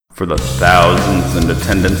For the thousands in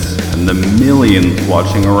attendance and the millions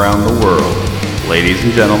watching around the world, ladies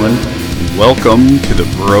and gentlemen, welcome to the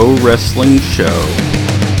Bro Wrestling Show.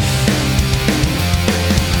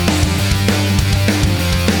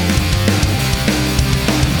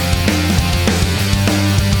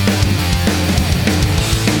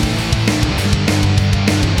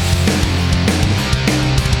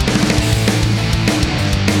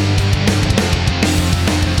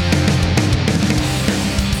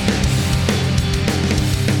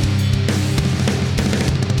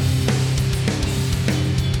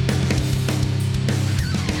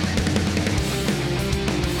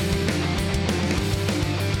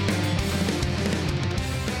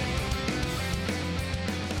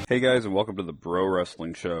 Hey guys, and welcome to the Bro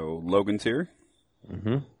Wrestling Show. Logan's here.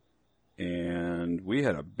 And we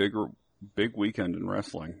had a big weekend in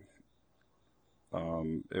wrestling.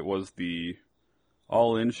 It was the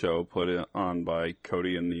All-In show put on by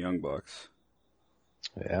Cody and the Young Bucks.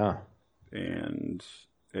 Yeah. And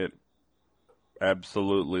it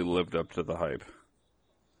absolutely lived up to the hype.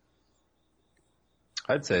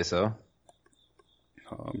 I'd say so.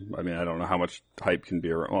 I mean, I don't know how much hype can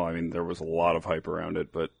be around. Well, I mean, there was a lot of hype around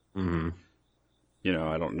it, but you know,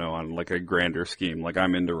 I don't know on like a grander scheme. Like,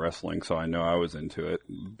 I'm into wrestling, so I know I was into it.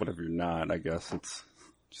 But if you're not, I guess it's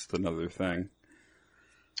just another thing.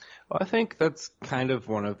 Well, I think that's kind of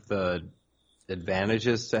one of the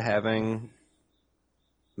advantages to having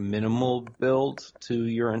minimal build to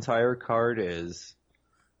your entire card is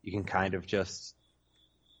you can kind of just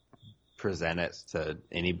present it to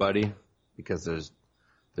anybody because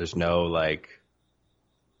there's no like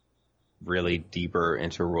really deeper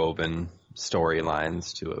interwoven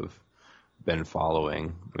storylines to have been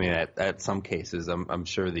following. I mean, at some cases, I'm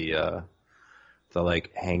sure the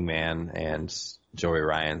like Hangman and Joey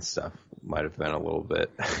Ryan stuff might have been a little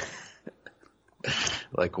bit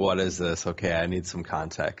like, what is this? Okay, I need some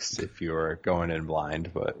context if you're going in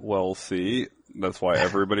blind. But well, see, that's why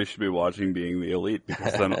everybody should be watching Being the Elite,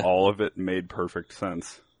 because then all of it made perfect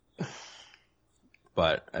sense.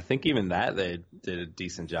 But I think even that they did a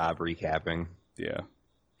decent job recapping. Yeah,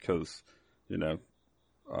 because, you know,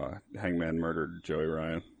 Hangman murdered Joey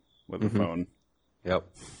Ryan with a phone. Yep.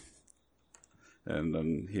 And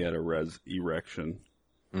then he had a res erection.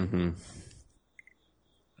 All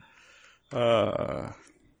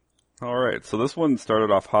right, so this one started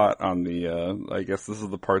off hot on the, I guess this is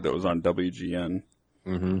the part that was on WGN.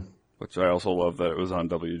 Which I also love that it was on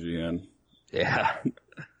WGN. Yeah.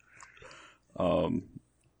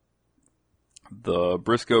 The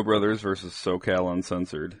Briscoe Brothers versus SoCal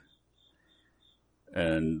Uncensored.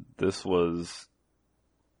 And this was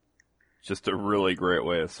just a really great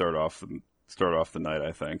way to start off the night,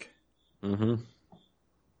 I think.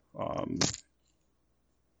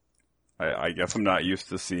 I guess I'm not used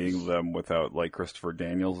to seeing them without like Christopher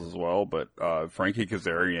Daniels as well, but Frankie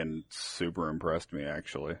Kazarian super impressed me,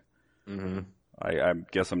 actually. I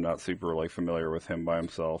guess I'm not super like familiar with him by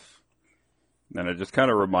himself. And it just kind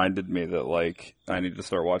of reminded me that, like, I need to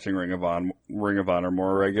start watching Ring of Honor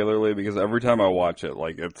more regularly, because every time I watch it,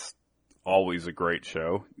 like, it's always a great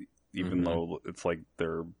show, even though it's like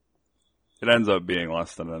it ends up being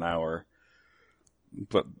less than an hour.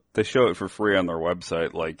 But they show it for free on their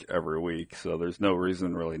website, like, every week, so there's no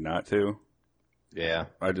reason really not to. Yeah.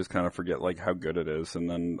 I just kind of forget, like, how good it is, and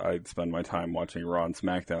then I spend my time watching Raw and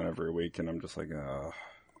SmackDown every week, and I'm just like,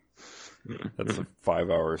 that's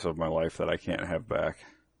 5 hours of my life that I can't have back.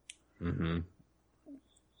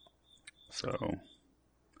 So,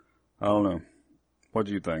 I don't know. What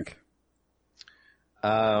do you think?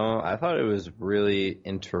 I thought it was really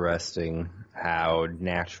interesting how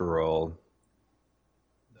natural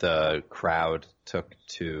the crowd took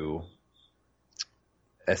to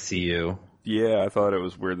SCU. Yeah, I thought it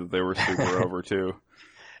was weird that they were super over too.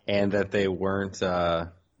 And that they weren't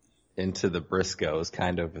into the Briscoes,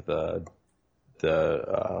 kind of the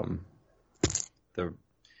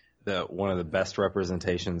one of the best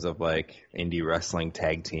representations of like indie wrestling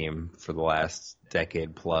tag team for the last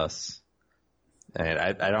decade plus. And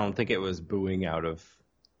I don't think it was booing out of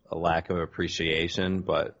a lack of appreciation,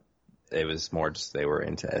 but it was more just they were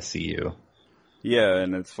into SCU. Yeah,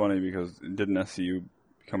 and it's funny because didn't SCU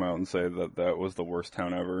come out and say that that was the worst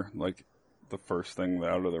town ever? Like, the first thing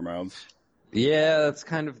out of their mouths? Yeah, that's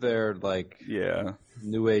kind of their, like, yeah,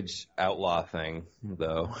 New Age outlaw thing,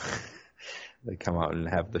 though. They come out and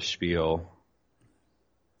have the spiel,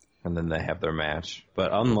 and then they have their match.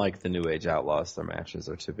 But unlike the New Age outlaws, their matches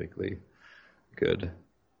are typically good.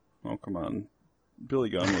 Oh, come on. Billy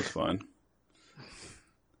Gunn was fine.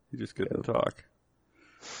 He just couldn't talk.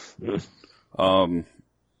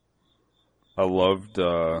 I loved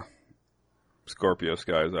Scorpio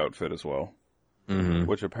Sky's outfit as well,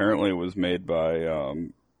 which apparently was made by.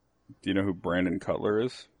 Do you know who Brandon Cutler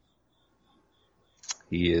is?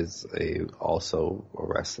 He is also a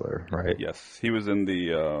wrestler, right? Yes, he was in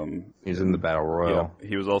the. He's in the Battle Royal. Yeah,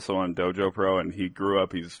 he was also on Dojo Pro, and he grew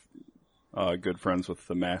up. He's good friends with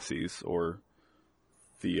the Massies or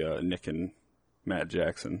the Nick and Matt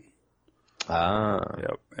Jackson.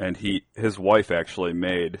 Yep. And his wife actually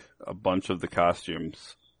made a bunch of the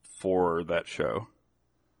costumes for that show.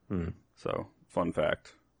 So, fun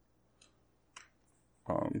fact.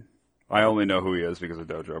 I only know who he is because of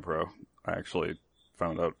Dojo Pro. I actually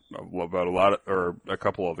found out about a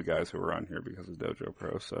couple of the guys who were on here because of Dojo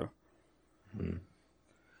Pro. So,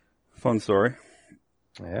 fun story.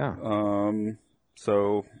 Yeah.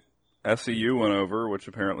 So SCU went over, which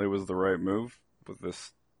apparently was the right move with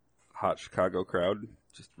this hot Chicago crowd.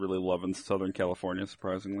 Just really loving Southern California,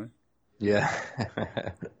 surprisingly. Yeah.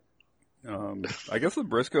 I guess the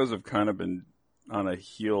Briscoes have kind of been on a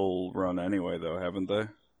heel run anyway, though, haven't they?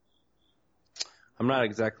 I'm not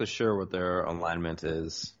exactly sure what their alignment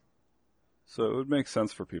is. So it would make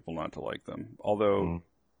sense for people not to like them. Although,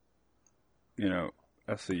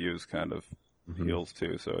 SCU is kind of heels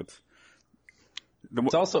too, so it's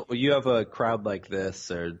also, you have a crowd like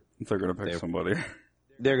this, or they're going to pick somebody.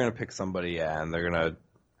 They're going to pick somebody, yeah, and they're going to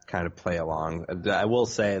kind of play along. I will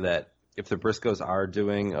say that if the Briscoes are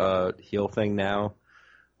doing a heel thing now,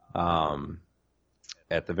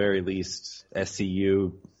 at the very least,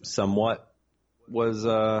 SCU somewhat was,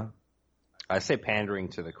 I say pandering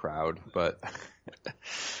to the crowd, but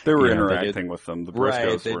they were interacting with them. The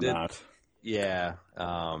Briscoes were not. Yeah.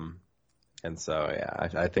 And so, yeah,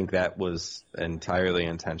 I think that was entirely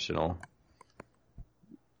intentional.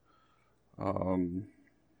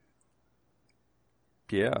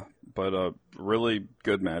 Yeah, but a really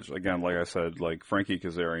good match. Again, like I said, like Frankie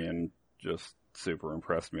Kazarian just super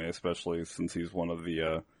impressed me, especially since he's one of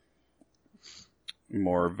the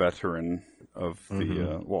more veteran of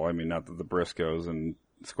the. Well, I mean, not that the Briscoes and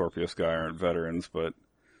Scorpio Sky aren't veterans, but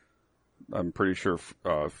I'm pretty sure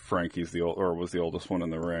Frankie's was the oldest one in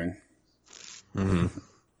the ring.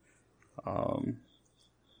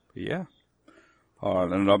 Yeah.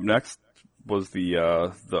 And up next was the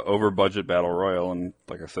over budget battle royal, and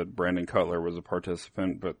like I said, Brandon Cutler was a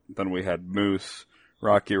participant. But then we had Moose,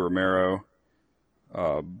 Rocky Romero,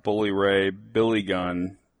 Bully Ray, Billy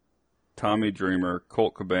Gunn, Tommy Dreamer,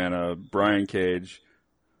 Colt Cabana, Brian Cage,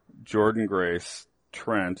 Jordan Grace,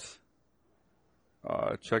 Trent,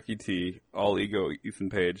 Chucky T, All Ego Ethan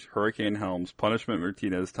Page, Hurricane Helms, Punishment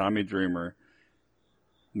Martinez, Tommy Dreamer,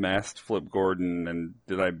 Masked Flip Gordon, and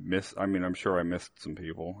did I miss? I mean, I'm sure I missed some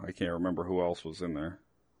people. I can't remember who else was in there.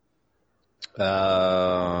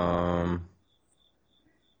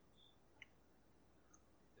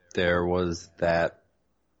 There was that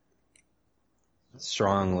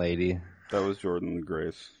strong lady. That was Jordan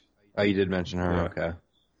Grace. Oh, you did mention her? Yeah. Okay.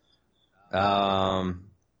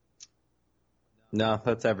 No,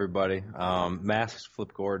 that's everybody. Masked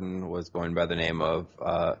Flip Gordon was going by the name of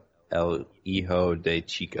El Hijo de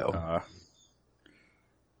Chico.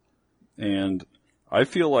 And I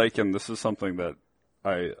feel like, and this is something that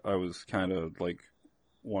I was kind of like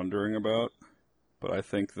wondering about, but I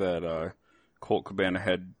think that Colt Cabana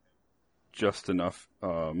had just enough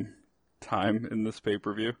time in this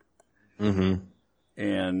pay-per-view.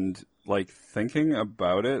 And like thinking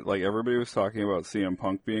about it, like everybody was talking about CM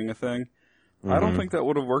Punk being a thing. I don't think that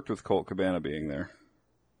would have worked with Colt Cabana being there.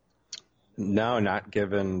 No, not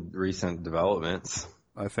given recent developments.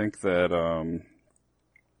 I think that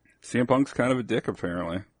CM Punk's kind of a dick,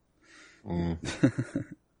 apparently.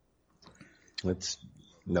 It's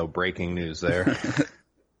no breaking news there.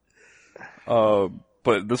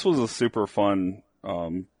 But this was a super fun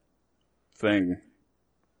thing,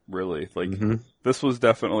 really. Like, this was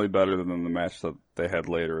definitely better than the match that they had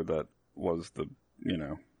later that was the,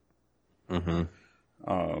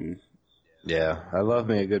 Yeah, I love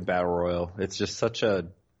me a good battle royal. It's just such an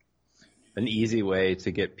easy way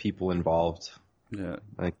to get people involved. Yeah,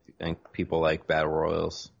 I think people like battle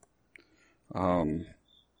royals.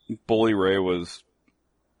 Bully Ray was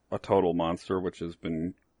a total monster, which has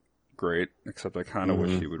been great. Except I kind of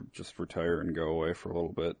wish he would just retire and go away for a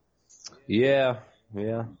little bit. Yeah.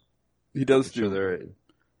 He does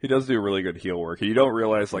He does do really good heel work. You don't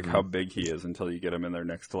realize like how big he is until you get him in there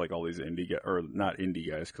next to like all these indie guys, or not indie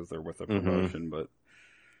guys because they're with a promotion, but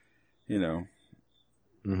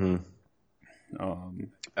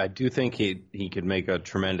I do think he could make a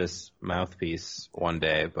tremendous mouthpiece one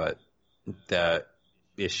day, but the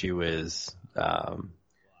issue is,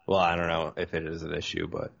 well, I don't know if it is an issue,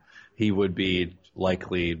 but he would be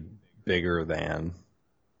likely bigger than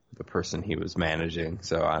the person he was managing.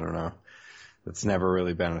 So I don't know. That's never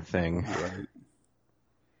really been a thing.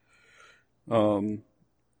 Right.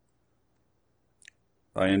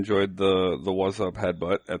 I enjoyed the what's up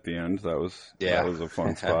headbutt at the end. That was a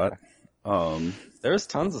fun spot. There's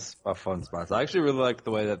tons of fun spots. I actually really liked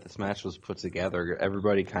the way that this match was put together.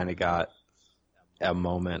 Everybody kind of got a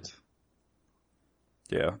moment.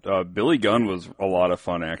 Yeah, Billy Gunn was a lot of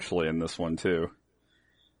fun actually in this one too.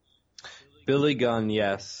 Billy Gunn,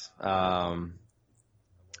 yes. I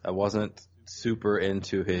wasn't super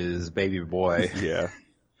into his baby boy. Yeah.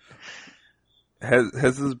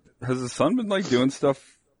 Has his son been like doing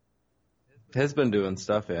stuff? Has been doing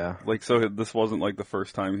stuff, yeah. Like, so this wasn't like the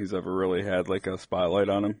first time he's ever really had like a spotlight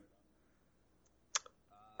on him?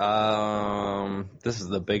 This is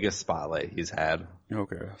the biggest spotlight he's had.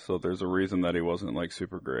 Okay, so there's a reason that he wasn't like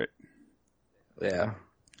super great. Yeah.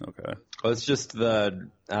 Okay. Well, it's just I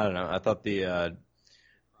don't know, I thought the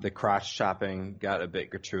crotch chopping got a bit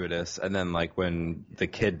gratuitous, and then like when the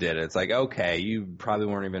kid did it, it's like, okay, you probably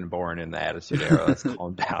weren't even born in the Attitude Era. Let's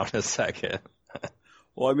calm down a second.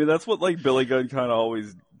 Well, I mean, that's what like Billy Gunn kind of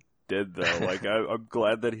always did, though. Like, I'm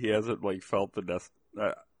glad that he hasn't like felt the death.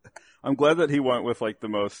 I'm glad that he went with like the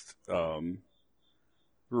most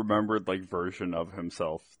remembered like version of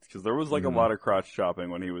himself, because there was like a lot of crotch chopping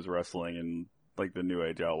when he was wrestling in like the New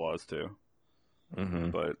Age Outlaws too.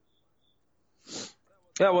 But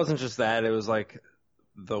yeah, it wasn't just that. It was like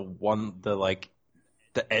the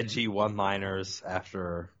edgy one-liners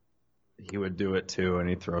after he would do it too, and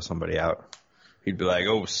he'd throw somebody out. He'd be like,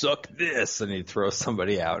 "Oh, suck this," and he'd throw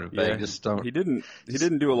somebody out. And yeah, just don't. He didn't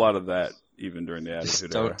do a lot of that even during the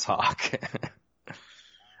Attitude Era. Don't talk.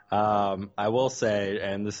 I will say,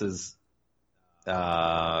 and this is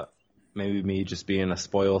maybe me just being a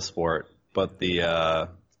spoil sport, but I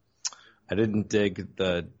didn't dig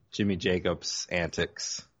the Jimmy Jacobs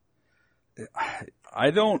antics. I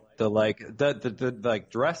don't. The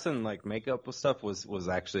dress and like makeup stuff was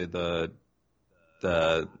actually the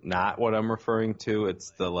not what I'm referring to.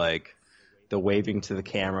 It's the waving to the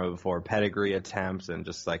camera before pedigree attempts and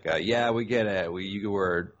just like yeah, we get it. You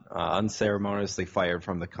were unceremoniously fired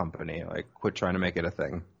from the company. Like, quit trying to make it a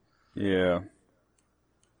thing. Yeah.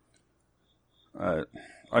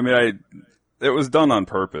 I mean, it was done on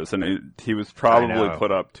purpose, and he was probably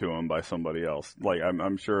put up to him by somebody else. Like,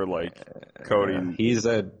 I'm sure, like Cody. He's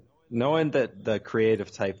knowing that the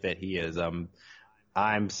creative type that he is.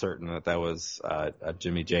 I'm certain that was a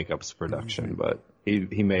Jimmy Jacobs production, but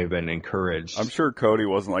he may have been encouraged. I'm sure Cody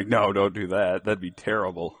wasn't like, no, don't do that. That'd be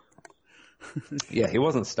terrible. Yeah, he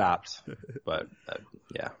wasn't stopped, but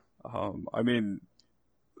yeah. I mean,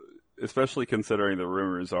 especially considering the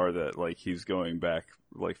rumors are that like he's going back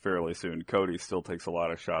like fairly soon. Cody still takes a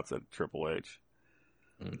lot of shots at Triple H,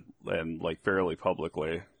 and like fairly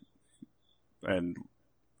publicly, and.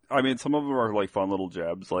 I mean, some of them are like fun little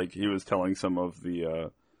jabs. Like he was telling some of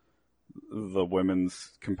the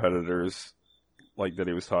women's competitors, like that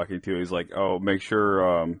he was talking to. He's like, "Oh, make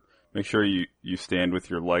sure you stand with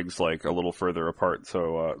your legs like a little further apart,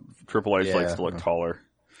 so Triple H likes to look taller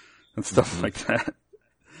and stuff like that."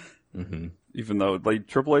 Even though like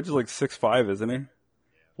Triple H is like 6'5", isn't he?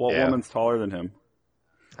 What woman's taller than him?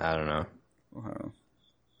 I don't know.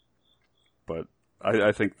 But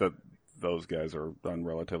I think that. Those guys are on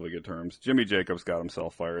relatively good terms. Jimmy Jacobs got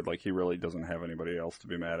himself fired. Like, he really doesn't have anybody else to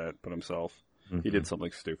be mad at but himself. He did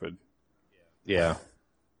something stupid. Yeah.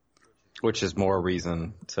 Which is more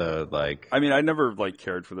reason to, like... I mean, I never, like,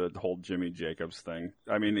 cared for the whole Jimmy Jacobs thing.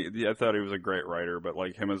 I mean, I thought he was a great writer, but,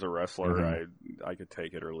 like, him as a wrestler, I could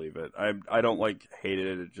take it or leave it. I don't, like, hate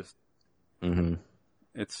it. It just...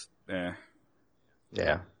 It's,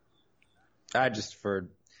 Yeah.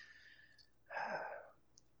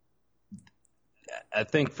 I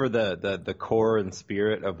think for the core and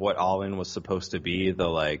spirit of what All In was supposed to be,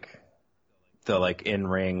 the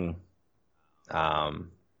in-ring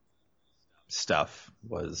stuff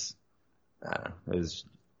was, it was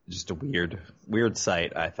just a weird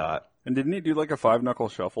sight, I thought. And didn't he do like a 5-knuckle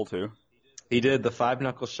shuffle too? He did the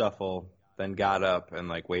 5-knuckle shuffle, then got up and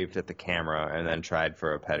like waved at the camera and then tried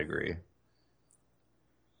for a pedigree.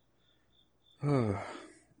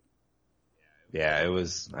 Yeah, it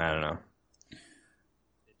was, I don't know.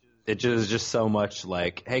 It was just so much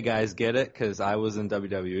like, hey guys, get it? Because I was in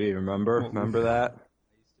WWE, remember that?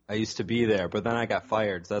 I used to be there, but then I got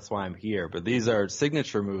fired, so that's why I'm here. But these are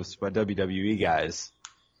signature moves by WWE guys.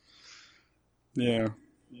 Yeah,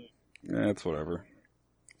 it's whatever.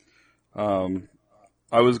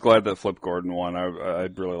 I was glad that Flip Gordon won.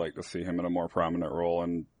 I'd really like to see him in a more prominent role,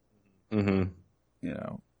 and you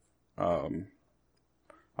know,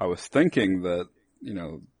 I was thinking that,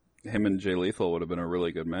 him and Jay Lethal would have been a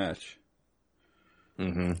really good match.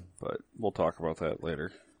 Mm-hmm. But we'll talk about that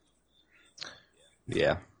later.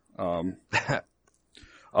 Yeah.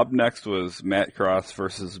 Up next was Matt Cross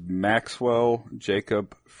versus Maxwell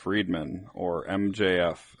Jacob Friedman, or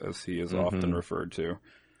MJF, as he is often referred to.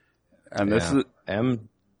 And this is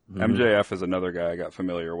MJF is another guy I got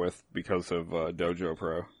familiar with because of Dojo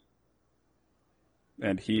Pro.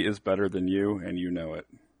 And he is better than you, and you know it.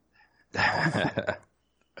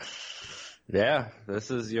 Yeah, this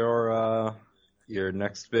is your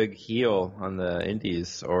next big heel on the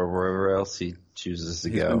Indies or wherever else he chooses to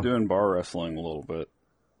go. He's been doing bar wrestling a little bit.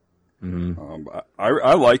 Mm-hmm.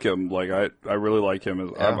 I like him. Like I really like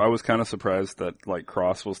him. I was kind of surprised that like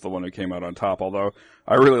Cross was the one who came out on top. Although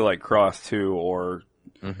I really like Cross too. Or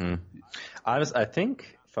I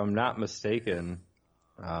think if I'm not mistaken,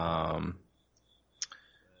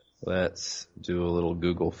 let's do a little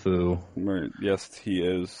Google foo. Yes, he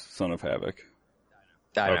is Son of Havoc.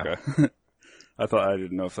 I know. Okay. I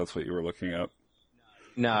didn't know if that's what you were looking up.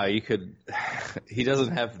 No, you could. He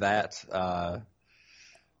doesn't have that.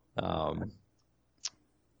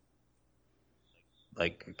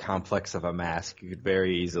 Like complex of a mask. You could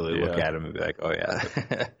very easily look at him and be like, "Oh yeah."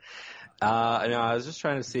 No, I was just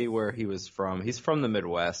trying to see where he was from. He's from the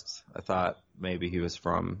Midwest. I thought maybe he was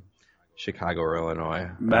from Chicago or Illinois.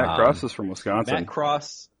 Matt Cross is from Wisconsin. Matt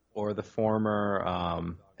Cross, or the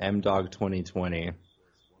former M-Dog 2020,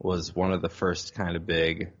 was one of the first kind of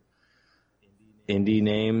big indie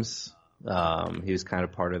names. He was kind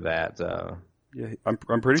of part of that. Yeah,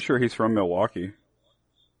 I'm pretty sure he's from Milwaukee.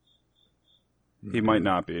 He might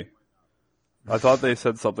not be. I thought they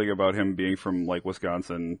said something about him being from like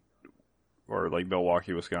Wisconsin or like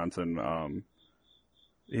Milwaukee, Wisconsin.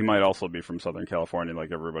 He might also be from Southern California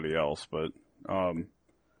like everybody else, but the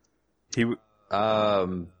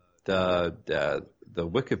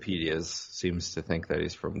Wikipedia's seems to think that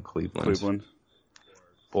he's from Cleveland. Cleveland.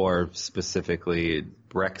 Or specifically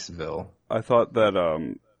Brecksville. I thought that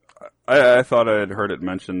I thought I had heard it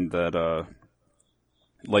mentioned that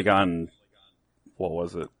like on what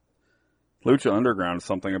was it? Lucha Underground,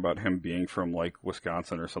 something about him being from like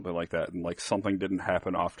Wisconsin or something like that, and like something didn't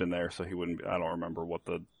happen often there, so he wouldn't. I don't remember what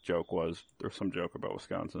the joke was. There's some joke about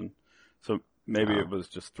Wisconsin, so maybe it was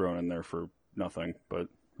just thrown in there for nothing. But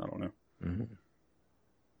I don't know. Mm-hmm.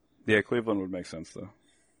 Yeah, Cleveland would make sense though.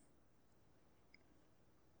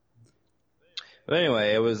 But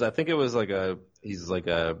anyway, I think it was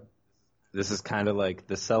this is kind of like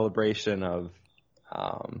the celebration of,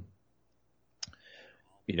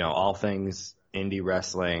 all things indie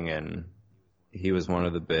wrestling, and he was one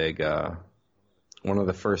of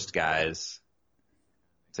the first guys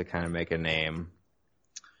to kind of make a name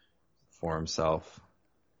for himself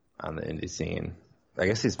on the indie scene. I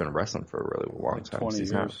guess he's been wrestling for a really long time. 20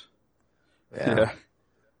 years. Yeah.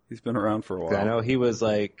 He's been around for a while. I know he was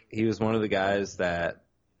one of the guys that,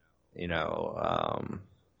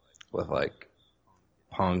 with like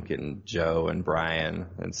Punk and Joe and Brian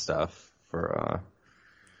and stuff for,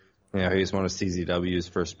 he was one of CZW's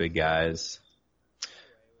first big guys.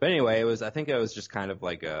 But anyway, I think it was just kind of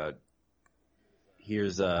like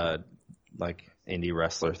here's a like indie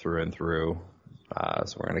wrestler through and through.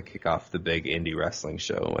 So we're going to kick off the big indie wrestling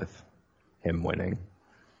show with him winning.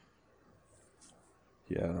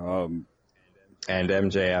 Yeah. And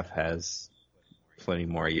MJF has plenty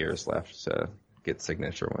more years left to get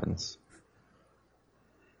signature wins.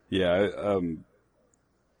 Yeah, I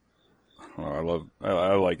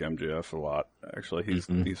like MJF a lot. Actually,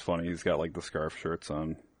 he's funny. He's got like the scarf shirts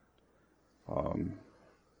on,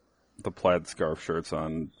 the plaid scarf shirts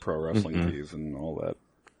on Pro Wrestling Tees and all that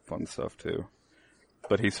fun stuff too.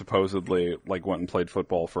 But he supposedly like went and played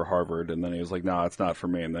football for Harvard, and then he was like, "Nah, it's not for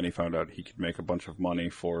me." And then he found out he could make a bunch of money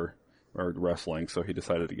for wrestling, so he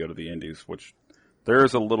decided to go to the Indies. Which there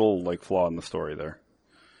is a little like flaw in the story there.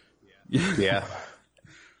 Yeah.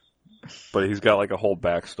 But he's got like a whole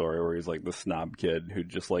backstory where he's like the snob kid who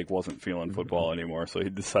just like wasn't feeling football anymore, so he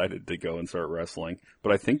decided to go and start wrestling.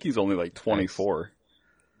 But I think he's only like 24.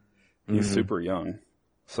 He's super young,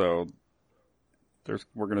 so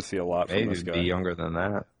we're going to see a lot from this guy. Maybe be younger than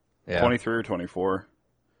that. Yeah. 23 or 24.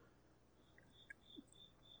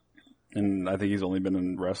 And I think he's only been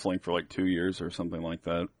in wrestling for like 2 years or something like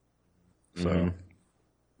that. So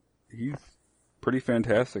he's pretty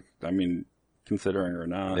fantastic. I mean, considering or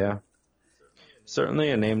not. Yeah.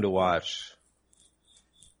 Certainly a name to watch.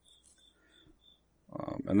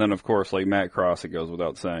 And then, of course, like Matt Cross, it goes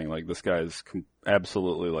without saying, like this guy's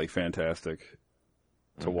absolutely like fantastic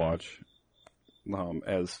to watch.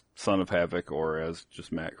 as Son of Havoc or as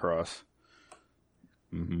just Matt Cross.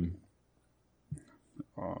 Mm-hmm.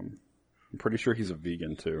 I'm pretty sure he's a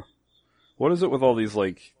vegan too. What is it with all these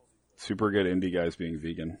like super good indie guys being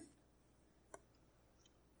vegan?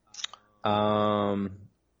 I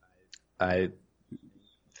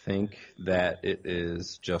think that it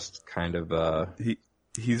is just kind of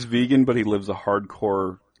he's vegan, but he lives a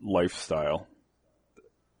hardcore lifestyle,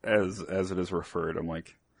 as it is referred. I'm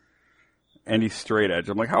like, and he's straight edge.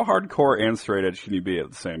 I'm like, how hardcore and straight edge can you be at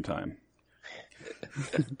the same time?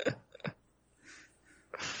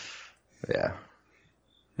 Yeah.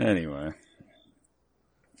 Anyway,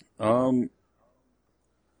 up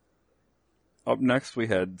next we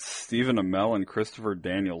had Stephen Amell and Christopher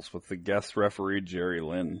Daniels with the guest referee Jerry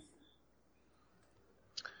Lynn.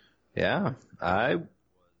 Yeah, I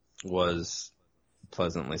was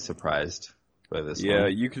pleasantly surprised by this one. Yeah,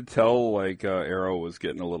 you could tell like Arrow was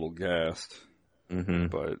getting a little gassed. Mm-hmm.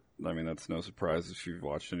 But, I mean, that's no surprise if you've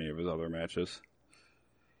watched any of his other matches.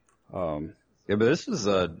 Yeah, but this was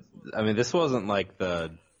this wasn't like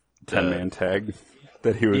the 10-man tag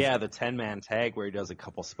that he was... Yeah, the 10-man tag where he does a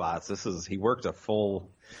couple spots. He worked a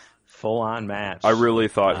full-on match. I really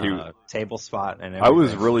thought table spot and everything. I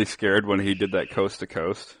was really scared when he did that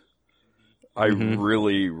coast-to-coast. I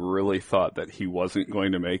really, really thought that he wasn't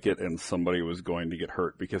going to make it and somebody was going to get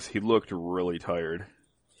hurt because he looked really tired.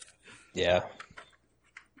 Yeah.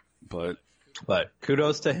 But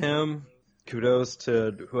kudos to him. Kudos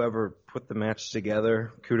to whoever put the match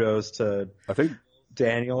together. Kudos to I think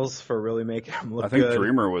Daniels for really making him look good. I think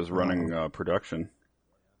Dreamer was running production.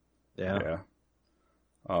 Yeah.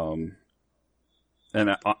 And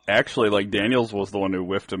actually, like, Daniels was the one who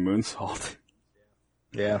whiffed a moonsault.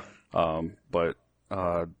 Yeah. But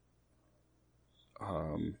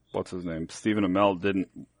what's his name? Stephen Amell didn't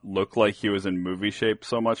look like he was in movie shape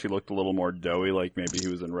so much. He looked a little more doughy, like maybe he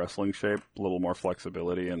was in wrestling shape, a little more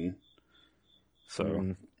flexibility, and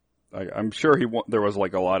so I'm sure there was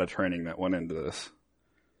like a lot of training that went into this.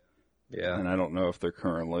 Yeah. And I don't know if they're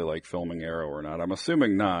currently like filming Arrow or not. I'm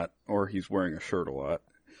assuming not, or he's wearing a shirt a lot.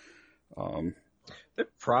 They're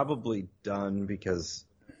probably done because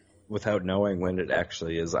without knowing when it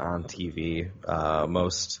actually is on TV,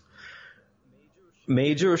 most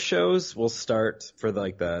major shows will start for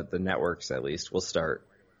like the networks at least will start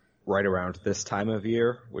right around this time of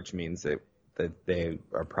year, which means that they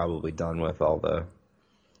are probably done with all the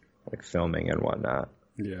like filming and whatnot.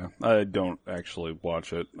 Yeah, I don't actually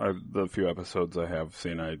watch it. The few episodes I have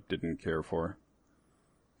seen, I didn't care for.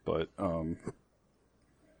 But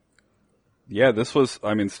yeah, this was,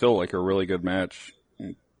 I mean, still like a really good match.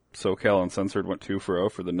 SoCal Uncensored went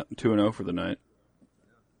 2-0 for the 2-0 for the night.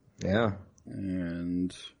 Yeah.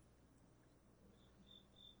 And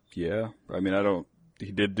yeah, I mean,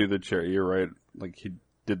 he did do the chair. You're right. Like he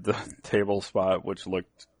did the table spot, which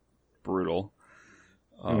looked brutal.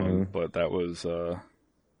 But that was,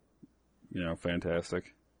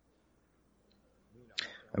 fantastic.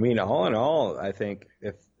 I mean, all in all, I think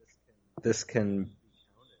if this can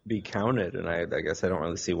be counted, and I guess I don't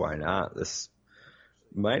really see why not, this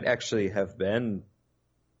might actually have been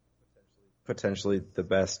potentially the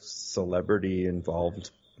best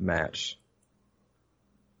celebrity-involved match.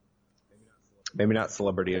 Maybe not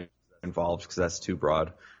celebrity-involved, because that's too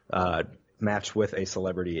broad. Match with a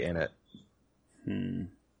celebrity in it.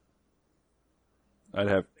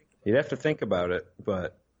 You'd have to think about it,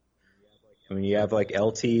 but I mean, you have like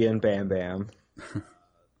LT and Bam Bam,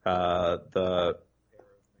 the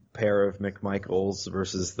pair of McMichaels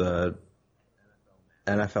versus the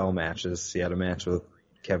NFL matches. You had a match with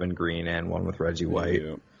Kevin Green and one with Reggie White.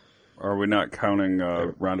 Yeah. Are we not counting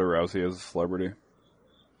Ronda Rousey as a celebrity?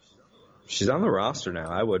 She's on the roster now.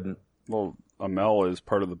 I wouldn't. Well, Amell is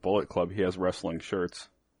part of the Bullet Club. He has wrestling shirts.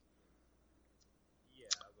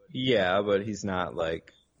 Yeah, but he's not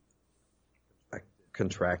like a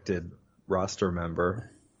contracted roster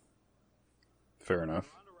member. Fair enough.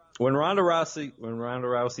 When Ronda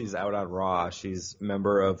Rousey's out on Raw, she's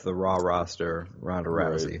member of the Raw roster, Ronda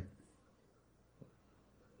Rousey. Right.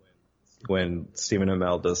 When Stephen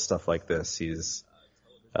Amell does stuff like this, he's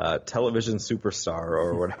television superstar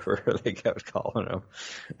or whatever they kept calling him.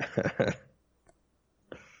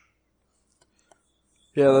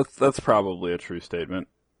 Yeah, that's probably a true statement.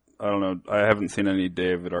 I don't know. I haven't seen any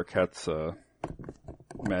David Arquette's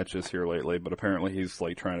matches here lately, but apparently he's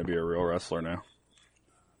like trying to be a real wrestler now.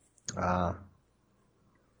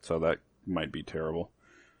 So that might be terrible.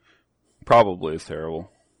 Probably is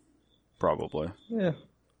terrible. Probably. Yeah.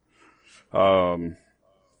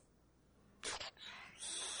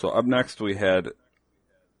 So up next we had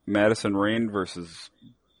Madison Rayne versus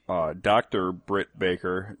Dr. Britt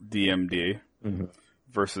Baker, DMD,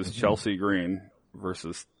 versus Chelsea Green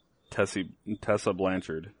versus Tessa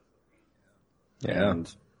Blanchard. Yeah.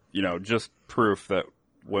 And, you know, just proof that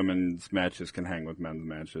women's matches can hang with men's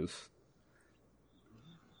matches.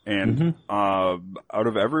 And out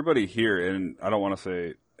of everybody here, and I don't want to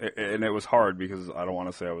say, and it was hard because I don't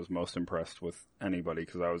want to say I was most impressed with anybody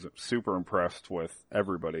because I was super impressed with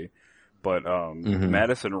everybody. But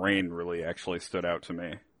Madison Rayne really actually stood out to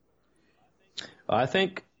me. I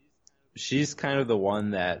think she's kind of the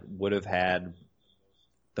one that would have had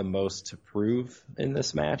the most to prove in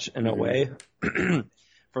this match in a way,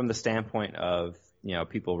 from the standpoint of, you know,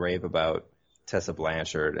 people rave about Tessa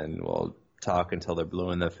Blanchard and will talk until they're blue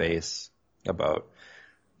in the face about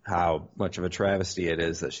how much of a travesty it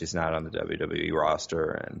is that she's not on the WWE roster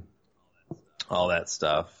and all that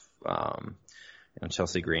stuff. You know,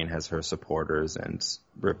 Chelsea Green has her supporters, and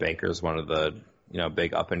Britt Baker's one of the, you know,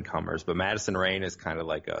 big up and comers. But Madison Rayne is kind of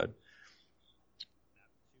like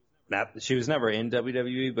she was never in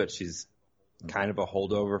WWE, but she's kind of a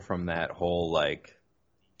holdover from that whole like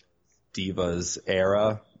divas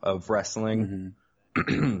era of wrestling.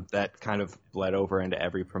 That kind of bled over into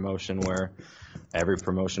every promotion, where every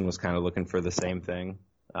promotion was kind of looking for the same thing.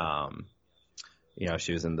 You know,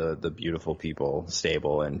 she was in the Beautiful People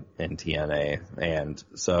stable in TNA. And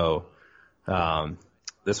so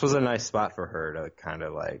this was a nice spot for her to kind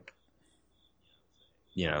of like,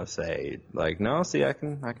 you know, say like, no, see, I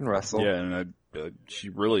can wrestle. Yeah, and she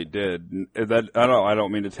really did. That I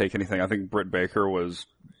don't mean to take anything. I think Britt Baker was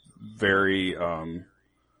very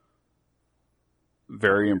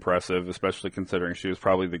very impressive, especially considering she was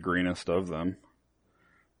probably the greenest of them.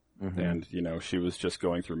 And, you know, she was just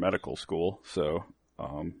going through medical school. So,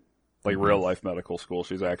 like real life medical school.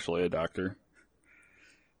 She's actually a doctor.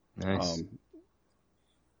 Nice.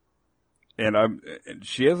 And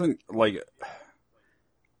she hasn't, like,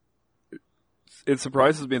 it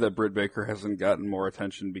surprises me that Britt Baker hasn't gotten more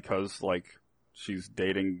attention because, like, she's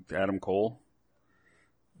dating Adam Cole,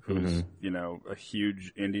 who's, you know, a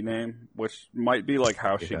huge indie name, which might be like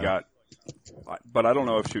how she got, but I don't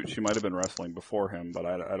know if she might have been wrestling before him, but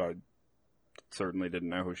I certainly didn't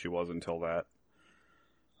know who she was until that.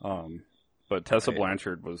 But Tessa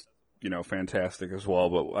Blanchard was, you know, fantastic as well,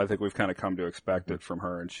 but I think we've kind of come to expect it from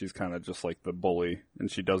her, and she's kind of just like the bully,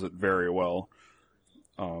 and she does it very well.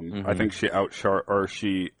 I think she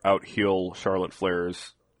out-heel Charlotte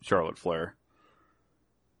Flair's Charlotte Flair.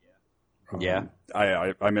 Yeah.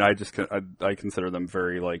 I mean, I consider them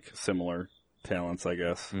very, like, similar talents, I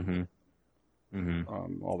guess.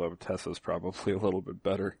 Although Tessa's probably a little bit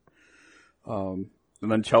better. And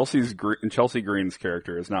then Chelsea Green's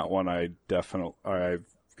character is not one I've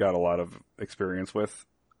got a lot of experience with.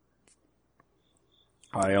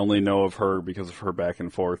 I only know of her because of her back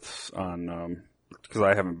and forths on, because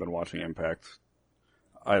I haven't been watching Impact.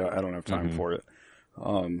 I don't have time for it.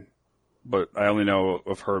 But I only know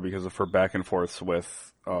of her because of her back and forths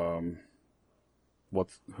with,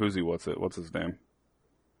 what's his name?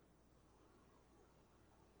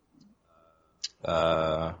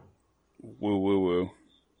 Woo woo woo.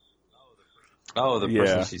 Oh, the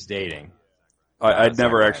person she's dating. I'd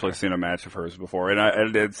never actually seen a match of hers before,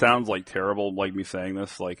 and it sounds like terrible, like me saying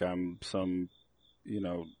this, like I'm some, you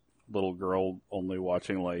know, little girl only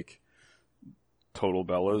watching like Total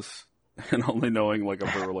Bellas and only knowing like of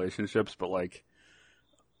her relationships, but like,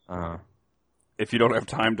 if you don't have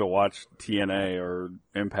time to watch TNA or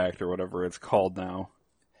Impact or whatever it's called now,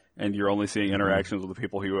 and you're only seeing interactions with the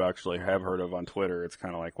people who you actually have heard of on Twitter, it's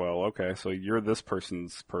kind of like, well, okay, so you're this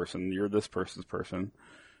person's person, you're this person's person,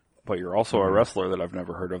 but you're also a wrestler that I've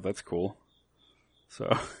never heard of. That's cool.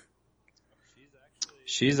 So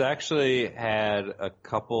she's actually had a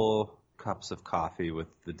couple cups of coffee with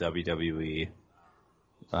the WWE.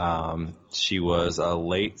 She was a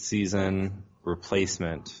late season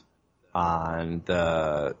replacement on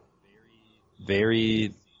the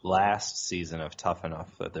very last season of Tough Enough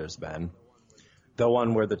that there's been. The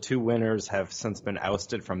one where the two winners have since been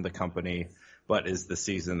ousted from the company, but is the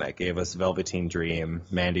season that gave us Velveteen Dream,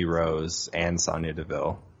 Mandy Rose, and Sonya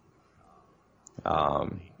Deville.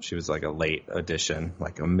 She was like a late addition,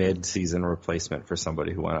 like a mid-season replacement for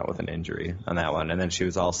somebody who went out with an injury on that one. And then she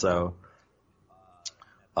was also,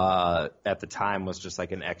 at the time, was just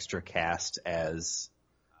like an extra cast as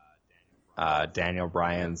Daniel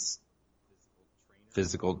Bryan's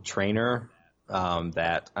physical trainer,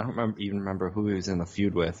 that I don't remember who he was in the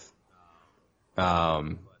feud with.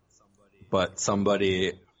 But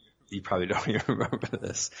somebody, you probably don't even remember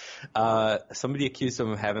this. Somebody accused him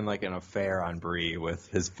of having like an affair on Brie with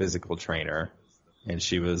his physical trainer. and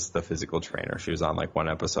she was the physical trainer. She was on like one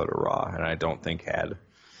episode of Raw, and I don't think had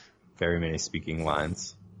very many speaking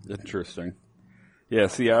lines. Interesting. Yeah,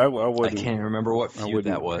 see, I wouldn't. I can't remember what feud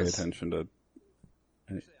that was. Pay attention to.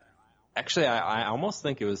 Actually, I almost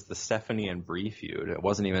think it was the Stephanie and Brie feud. It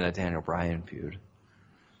wasn't even a Daniel Bryan feud.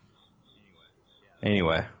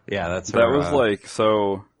 Anyway, yeah, that's her, that was like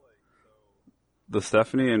so. The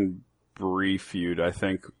Stephanie and Brie feud, I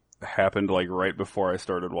think, happened like right before I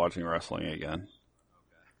started watching wrestling again.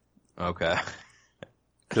 Okay.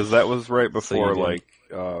 Because that was right before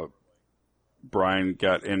Bryan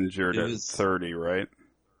got injured at 30, right?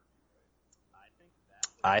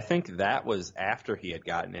 I think that was after he had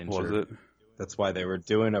gotten injured. Was it? That's why they were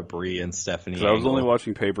doing a Brie and Stephanie. Because I was only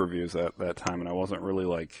watching pay-per-views at that time, and I wasn't really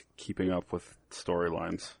like keeping up with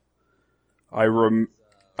storylines. I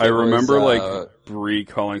remember Brie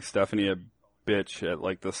calling Stephanie a bitch at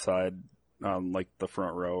like the side, like the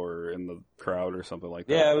front row or in the crowd or something like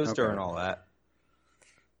that. Yeah, it was during all that.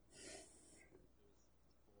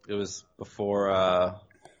 It was before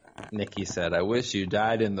Nikki said, "I wish you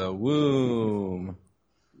died in the womb."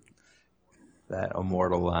 That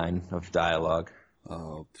immortal line of dialogue.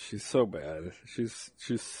 Oh, she's so bad. She's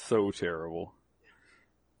so terrible.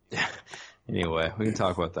 Anyway, we can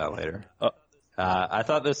talk about that later. I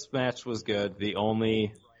thought this match was good. The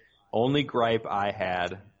only gripe I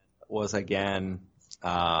had was, again,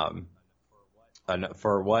 for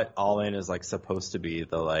what All In is like supposed to be,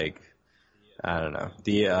 the like, I don't know,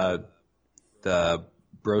 the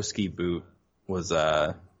broski boot was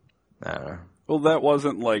I don't know. Well, that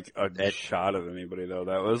wasn't like a shot at anybody though.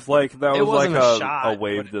 That was like a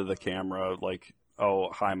wave to the camera, like, oh,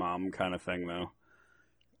 hi mom kind of thing though.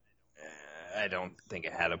 I don't think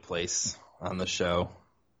it had a place on the show.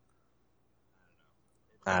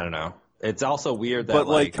 I don't know. It's also weird that,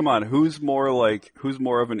 but come on, who's more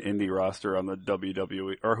of an indie roster on the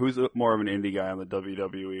WWE, or who's more of an indie guy on the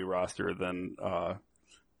WWE roster than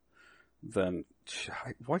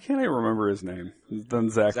why can't I remember his name? Than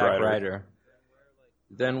Zack Ryder.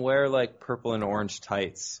 Then wear like purple and orange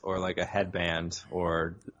tights, or like a headband,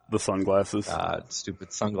 or the sunglasses,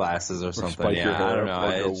 stupid sunglasses or something. Spike your hair, I don't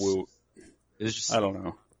know. It's just, I don't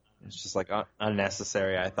know. It's just like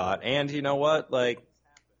unnecessary, I thought. And you know what? Like,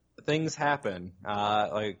 things happen.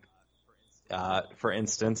 For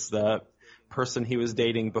instance, the person he was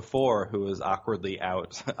dating before, who was awkwardly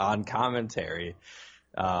out on commentary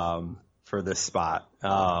for this spot.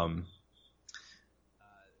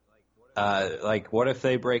 Like, what if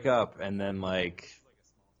they break up and then, like,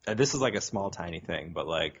 this is like a small, tiny thing, but,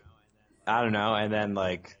 like, I don't know, and then,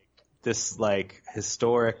 like, this, like,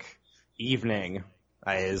 historic evening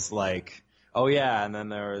is like, oh yeah, and then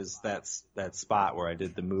there was that spot where I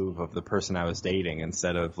did the move of the person I was dating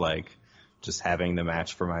instead of, like, just having the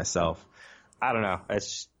match for myself. I don't know.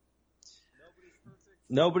 It's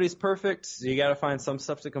nobody's perfect. You gotta find some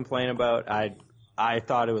stuff to complain about. I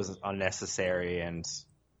thought it was unnecessary and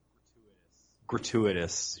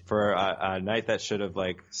gratuitous for a night that should have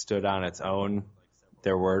like stood on its own.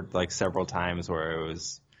 There were like several times where it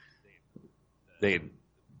was the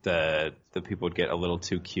people would get a little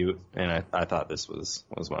too cute, and I thought this was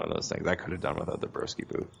one of those things I could have done without the broski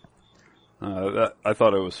boot. I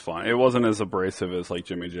thought it was fine. It wasn't as abrasive as like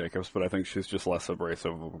Jimmy Jacobs, but I think she's just less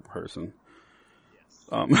abrasive of a person.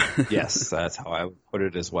 Yes, that's how I would put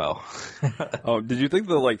it as well. Oh, did you think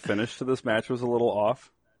the like finish to this match was a little off?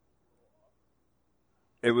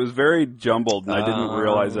 It was very jumbled, and I didn't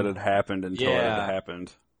realize that it happened until it had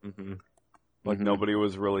happened. Mm-hmm. Like, nobody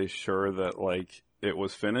was really sure that, like, it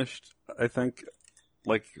was finished, I think,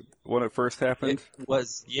 like, when it first happened. It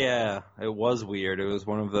was weird. It was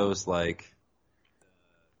one of those, like,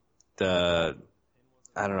 I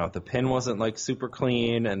don't know, the pin wasn't, like, super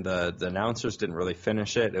clean, and the announcers didn't really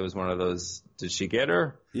finish it. It was one of those, did she get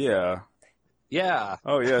her? Yeah. Yeah.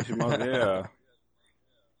 Oh, yeah, she must, yeah.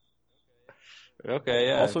 Okay,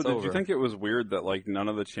 yeah. Also, did you think it was weird that, like, none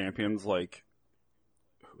of the champions, like,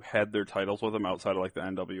 had their titles with them outside of, like, the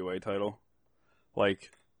NWA title? Like,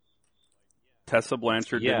 Tessa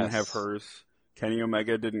Blanchard didn't have hers. Kenny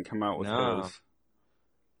Omega didn't come out with his.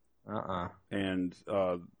 And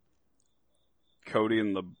Cody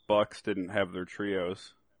and the Bucks didn't have their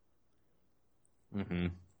trios. Mm-hmm.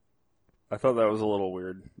 I thought that was a little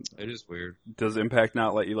weird. It is weird. Does Impact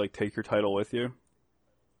not let you, like, take your title with you?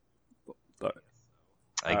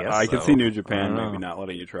 I could see New Japan maybe not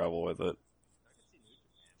letting you travel with it.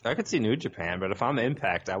 I could see New Japan, but if I'm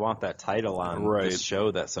Impact, I want that title on this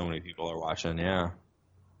show that so many people are watching. Yeah.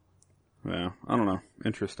 Yeah, I don't know.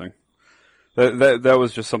 Interesting. That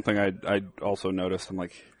was just something I also noticed. I'm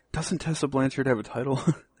like, doesn't Tessa Blanchard have a title?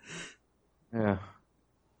 Yeah.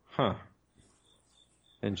 Huh.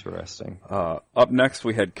 Interesting. Up next,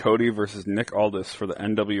 we had Cody versus Nick Aldis for the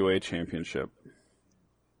NWA Championship.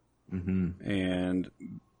 Mm-hmm. And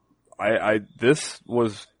this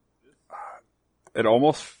was, it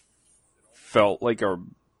almost felt like a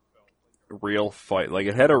real fight. Like,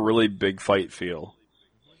 it had a really big fight feel.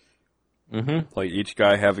 Mm-hmm. Like, each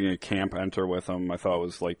guy having a camp enter with him, I thought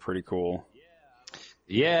was, like, pretty cool.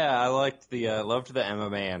 Yeah, I loved the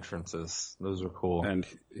MMA entrances. Those were cool. And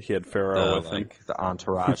he had Pharaoh with him. The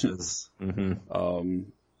entourages. Mm-hmm.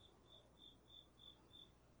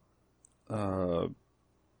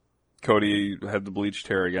 Cody had the bleached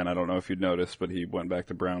hair again. I don't know if you'd noticed, but he went back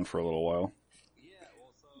to brown for a little while.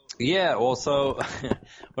 Yeah, well, so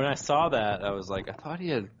when I saw that, I was like, I thought he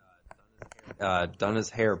had done his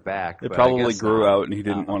hair back. It probably grew out, and he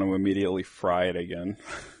didn't want to immediately fry it again.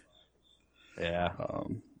 Yeah.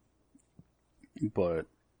 But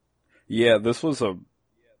yeah, this was a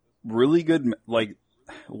really good, like,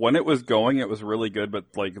 when it was going, it was really good, but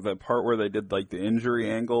like the part where they did like the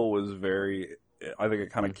injury angle was I think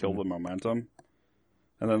it kind of killed the momentum.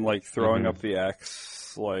 And then like throwing up the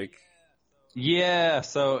X, like. Yeah,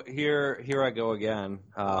 so here I go again.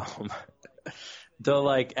 The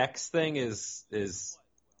like X thing is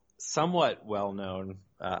somewhat well known.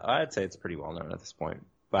 I'd say it's pretty well known at this point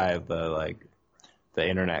by the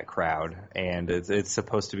internet crowd, and it's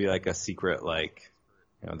supposed to be like a secret, like,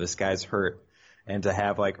 you know, this guy's hurt, and to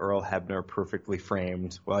have like Earl Hebner perfectly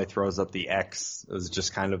framed while he throws up the X is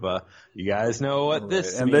just kind of a, you guys know what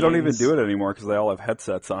this and means. They don't even do it anymore because they all have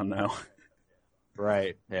headsets on now.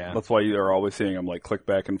 Right. Yeah. That's why you're always seeing them like click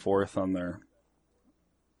back and forth on there.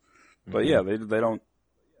 But yeah, they don't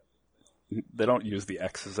use the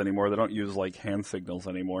X's anymore. They don't use like hand signals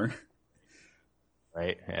anymore.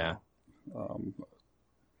 Right. Yeah.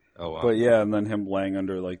 Oh wow. But yeah, and then him laying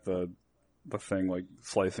under like the thing, like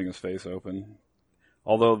slicing his face open.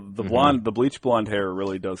 Although the bleach blonde hair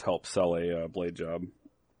really does help sell a blade job.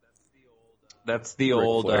 That's the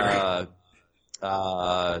old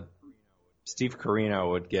Steve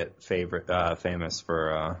Corino would get famous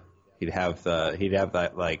for he'd have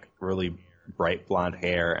that like really bright blonde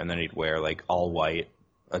hair, and then he'd wear like all white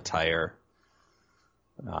attire,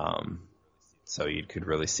 so you could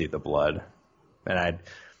really see the blood. And I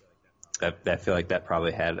feel like that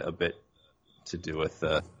probably had a bit to do with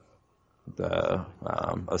the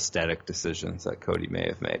aesthetic decisions that Cody may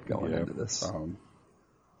have made going into this.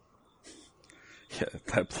 Yeah,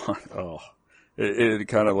 that blonde. Oh, it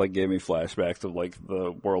kind of like gave me flashbacks of like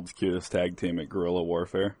the world's cutest tag team at Guerrilla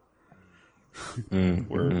Warfare,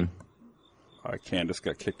 where Candice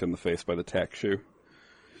got kicked in the face by the tack shoe.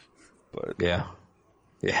 But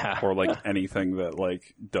yeah, or like anything that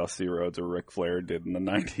like Dusty Rhodes or Ric Flair did in the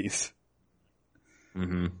 90s.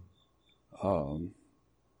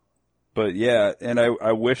 But yeah, and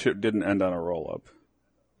I wish it didn't end on a roll up.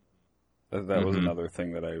 That was another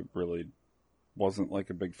thing that I really wasn't like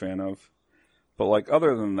a big fan of. But like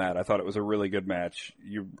other than that, I thought it was a really good match.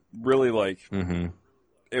 You really like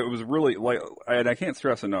it was really like, and I can't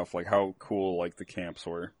stress enough like how cool like the camps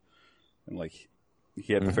were, and like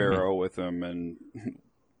he had Pharaoh with him, and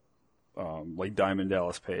like Diamond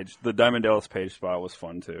Dallas Page. The Diamond Dallas Page spot was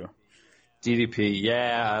fun too. DDP,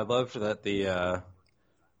 yeah, I loved that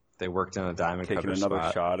they worked in a diamond taking cover another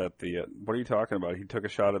spot. Shot at the. What are you talking about? He took a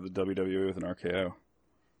shot at the WWE with an RKO.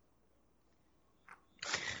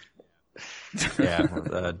 Yeah,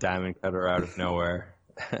 the diamond cutter out of nowhere.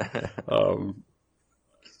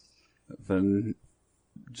 Then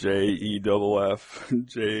JEFF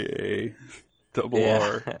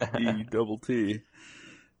JARRETT.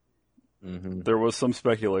 There was some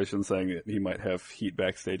speculation saying that he might have heat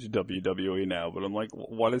backstage at WWE now, but I'm like,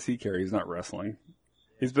 why does he care? He's not wrestling.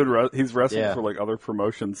 He's been he's wrestled for like other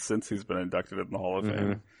promotions since he's been inducted in the Hall of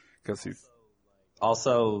Fame, because he's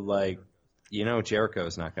also like, you know,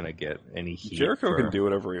 Jericho's not going to get any heat. Jericho can do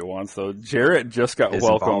whatever he wants, though. Jarrett just got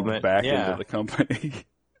welcomed back into the company.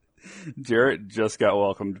 Jarrett just got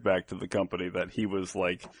welcomed back to the company that he was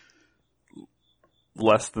like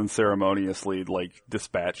less than ceremoniously like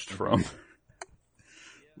dispatched from.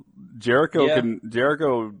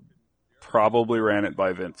 Jericho probably ran it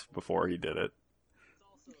by Vince before he did it.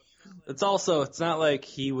 It's not like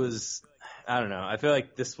he was, I don't know. I feel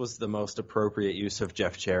like this was the most appropriate use of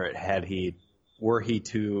Jeff Jarrett were he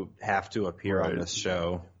to have to appear on this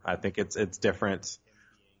show. I think it's different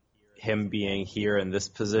him being here in this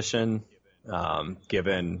position,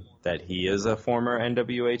 given that he is a former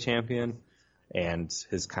NWA champion and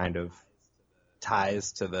his kind of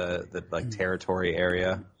ties to the like territory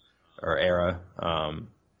area or era.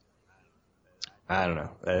 I don't know.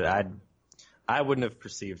 I wouldn't have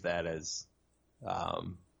perceived that as, a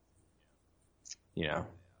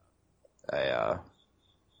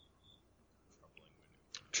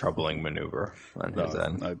troubling maneuver on his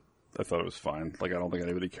end. I thought it was fine. Like, I don't think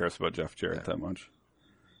anybody cares about Jeff Jarrett that much.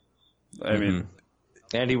 I mean,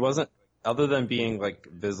 and he wasn't, other than being like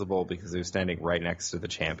visible because he was standing right next to the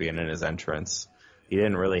champion in his entrance. He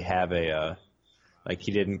didn't really have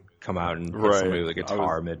he didn't come out and hit somebody with a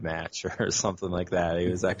guitar mid-match or something like that. He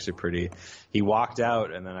was actually he walked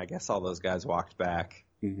out, and then I guess all those guys walked back.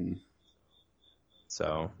 Mm-hmm.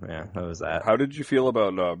 So, yeah, that was that. How did you feel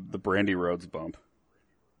about the Brandy Rhodes bump?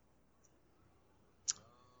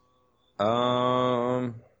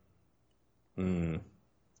 I mean,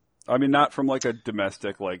 not from like a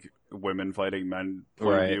domestic, like women fighting men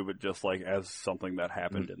point of view, but just like as something that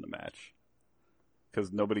happened in the match. Because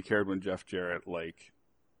nobody cared when Jeff Jarrett, like,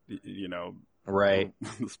 Right.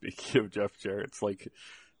 Speaking of Jeff Jarrett's, like,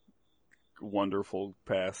 wonderful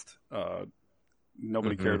past,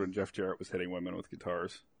 nobody cared when Jeff Jarrett was hitting women with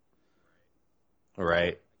guitars.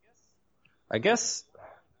 Right. I guess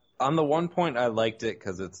on the one point I liked it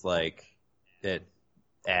because it's like, it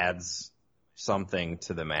adds something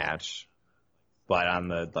to the match. But on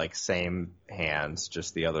the, like, same hands,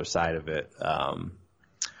 just the other side of it,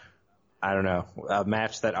 I don't know, a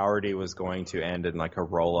match that already was going to end in like a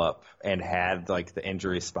roll up and had like the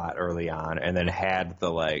injury spot early on and then had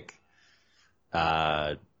the like,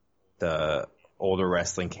 the older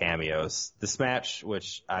wrestling cameos. This match,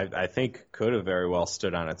 which I think could have very well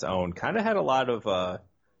stood on its own, kind of had a lot of,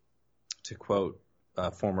 to quote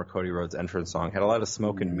former Cody Rhodes entrance song, had a lot of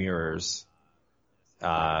smoke and mirrors,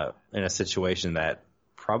 in a situation that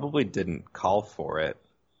probably didn't call for it.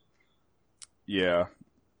 Yeah.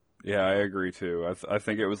 Yeah, I agree too. I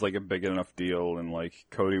think it was like a big enough deal, and like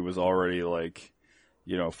Cody was already like,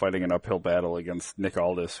 fighting an uphill battle against Nick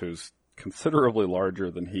Aldis, who's considerably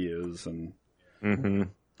larger than he is, and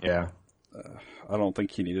yeah, I don't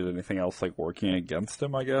think he needed anything else like working against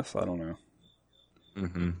him. I guess I don't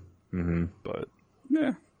know. But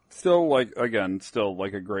yeah, still like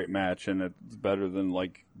a great match, and it's better than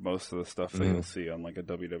like most of the stuff that you'll see on like a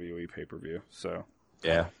WWE pay-per-view. So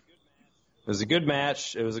yeah. It was a good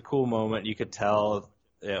match. It was a cool moment. You could tell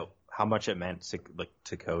how much it meant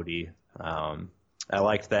to Cody. I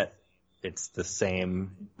liked that it's the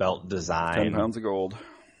same belt design. 10 pounds of gold.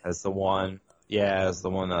 As the one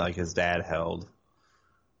that like his dad held.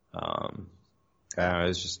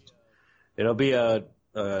 It's just, it'll be a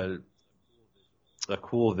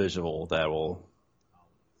cool visual that will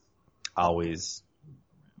always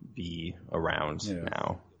be around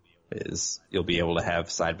now. You'll be able to have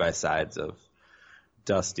side-by-sides of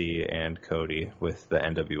Dusty and Cody with the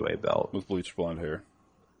NWA belt. With bleached blonde hair.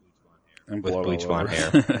 And with blood bleached blonde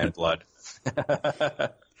hair and blood.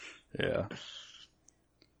 Yeah.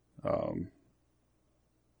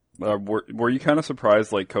 Were you kind of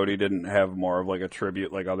surprised like Cody didn't have more of like a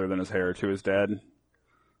tribute, like other than his hair, to his dad?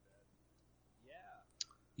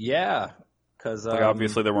 Yeah. Because like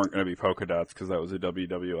obviously there weren't going to be polka dots because that was a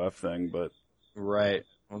WWF thing, but... Right.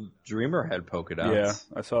 Well, Dreamer had polka dots. Yeah,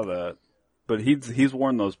 I saw that. But he's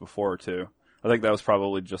worn those before, too. I think that was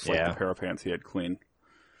probably just like the pair of pants he had clean.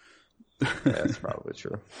 Yeah, that's probably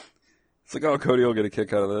true. It's like, oh, Cody will get a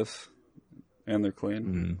kick out of this. And they're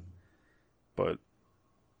clean. But,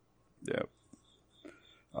 yeah.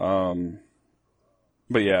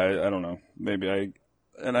 But yeah, I don't know. Maybe I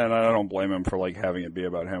don't blame him for like having it be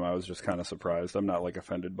about him. I was just kind of surprised. I'm not like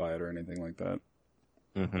offended by it or anything like that.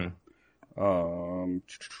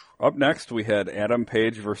 Up next, we had Adam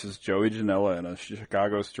Page versus Joey Janela in a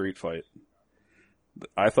Chicago street fight.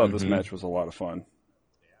 I thought this match was a lot of fun.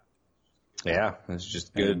 Yeah, it's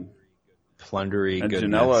just good, plundery and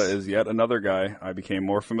goodness. Janela is yet another guy I became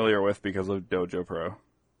more familiar with because of Dojo Pro.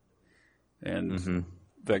 And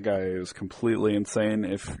that guy is completely insane.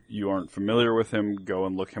 If you aren't familiar with him, go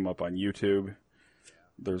and look him up on YouTube.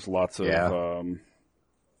 There's lots of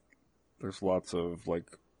like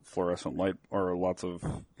fluorescent light, or lots of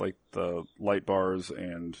like the light bars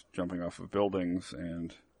and jumping off of buildings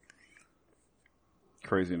and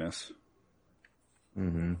craziness.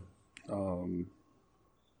 The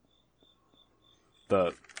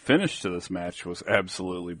finish to this match was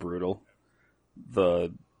absolutely brutal.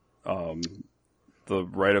 The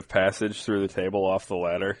rite of passage through the table off the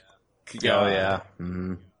ladder. God. Oh yeah.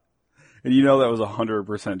 And you know that was 100%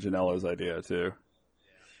 Janela's idea too.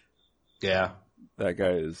 Yeah. That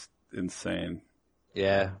guy is insane.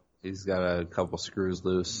 Yeah, he's got a couple screws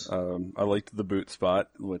loose. I liked the boot spot,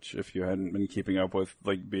 which if you hadn't been keeping up with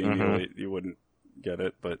like being elite, you wouldn't get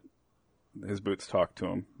it, but his boots talk to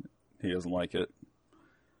him. He doesn't like it.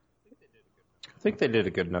 think they did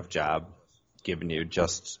a good enough job giving you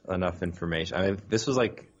just enough information. I mean, this was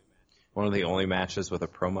like one of the only matches with a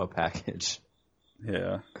promo package.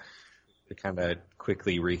 Yeah. They kind of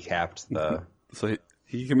quickly recapped the. So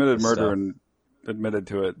he committed murder and admitted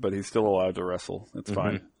to it, but he's still allowed to wrestle. It's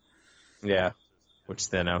fine. Yeah, which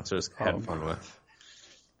the announcers had fun with.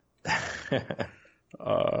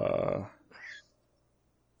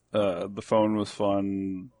 The phone was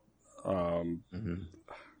fun.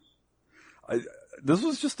 This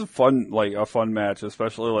was just a fun match,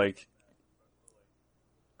 especially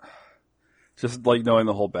just knowing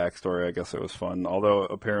the whole backstory. I guess it was fun. Although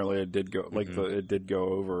apparently it did go it did go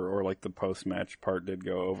over, or the post match part did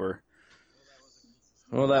go over.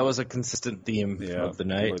 Well, that was a consistent theme of the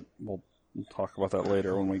night. We'll talk about that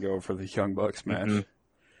later when we go for the Young Bucks match.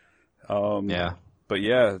 Yeah. But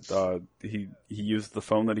yeah, he used the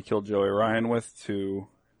phone that he killed Joey Ryan with to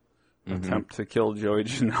attempt to kill Joey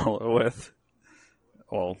Janela with.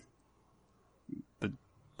 Well, the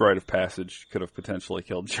Rite of Passage could have potentially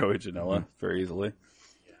killed Joey Janela very easily.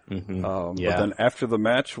 But then after the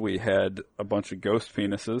match, we had a bunch of ghost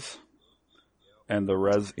penises, and the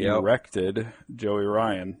Res erected Joey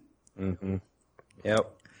Ryan.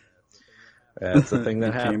 Yep. That's the thing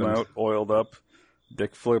that happened. Came out, oiled up,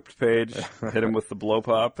 dick flipped Page, hit him with the blow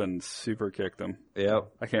pop, and super kicked him.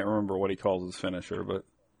 Yep. I can't remember what he calls his finisher, but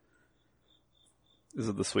is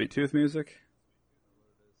it the Sweet Tooth music?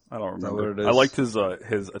 I don't remember. What it is? I liked his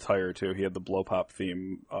attire too. He had the blow pop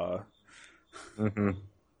theme.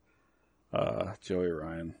 Joey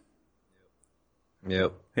Ryan.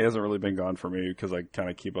 Yep. He hasn't really been gone for me because I kind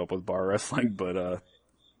of keep up with bar wrestling, but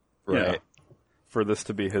right. Yeah, for this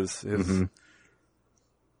to be his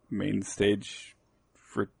main stage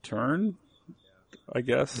return, I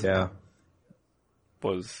guess. Yeah.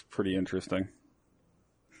 Was pretty interesting.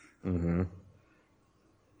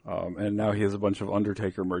 And now he has a bunch of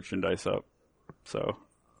Undertaker merchandise up, so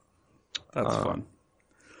that's fun.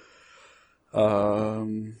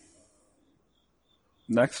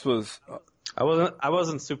 Next was I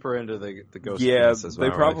wasn't super into the ghost. Yeah, they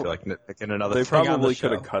probably feel like nitpicking another. They thing probably on the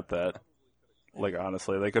could have show. cut that.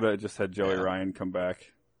 Honestly, they could have just had Joey Ryan come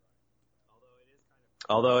back.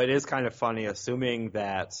 Although it is kind of funny, assuming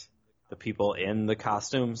that the people in the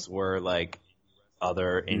costumes were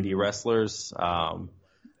other indie wrestlers.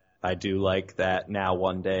 I do like that now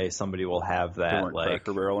one day somebody will have that. They weren't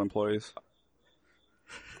Cracker Barrel employees.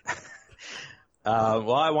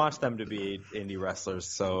 Well, I want them to be indie wrestlers,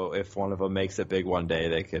 so if one of them makes it big one day,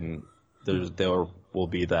 they can. There will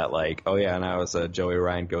be that oh yeah, and I was a Joey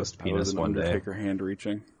Ryan ghost penis one day. Undertaker hand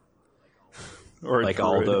reaching. Or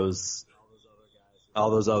all those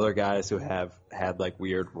other guys who have had like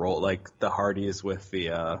weird role, like the Hardys with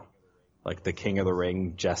the like the King of the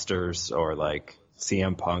Ring jesters, or like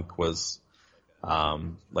CM Punk was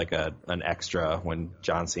like an extra when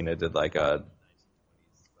John Cena did like a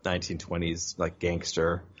 1920s like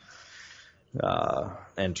gangster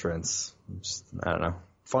entrance. Just, I don't know,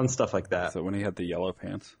 fun stuff like that. So when he had the yellow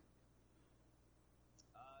pants?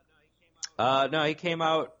 No, he came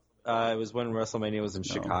out. It was when WrestleMania was in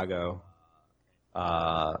Chicago,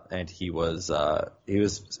 and he was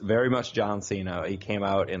very much John Cena. He came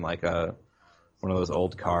out in like one of those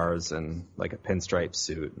old cars and like a pinstripe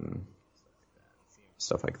suit and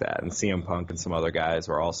stuff like that. And CM Punk and some other guys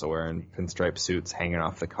were also wearing pinstripe suits, hanging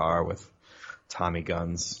off the car with Tommy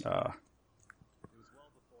guns.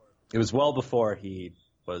 It was well before he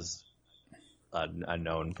was a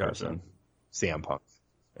known person. CM Punk,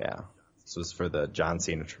 yeah. This was for the John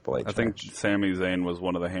Cena Triple H I think match. Sami Zayn was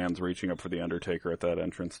one of the hands reaching up for the Undertaker at that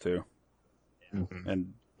entrance too.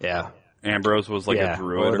 And Yeah. Ambrose was like a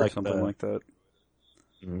druid or like something like that.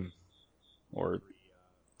 Or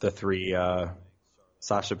the three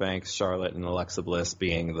Sasha Banks, Charlotte, and Alexa Bliss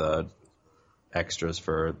being the extras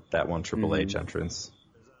for that one Triple H entrance.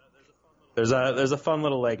 There's a fun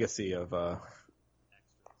little legacy of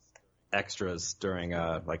extras during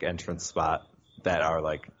a like entrance spot that are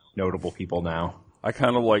like notable people now. I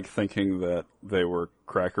kind of like thinking that they were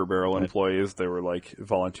Cracker Barrel employees. They were like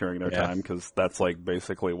volunteering their time because that's like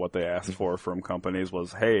basically what they asked for from companies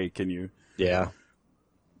was, hey, can you? Yeah.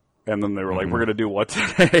 And then they were like, we're going to do what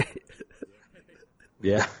today?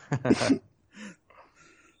 Yeah.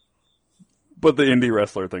 But the indie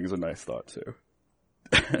wrestler thing's a nice thought too.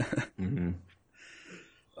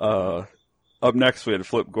 Up next, we had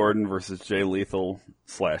Flip Gordon versus Jay Lethal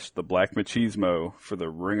 / the Black Machismo for the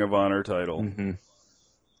Ring of Honor title.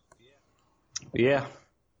 Yeah.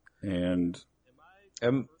 And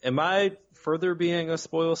am I further being a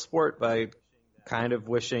spoil sport by kind of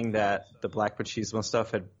wishing that the Black Machismo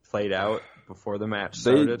stuff had played out before the match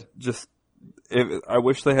started? I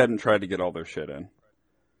wish they hadn't tried to get all their shit in.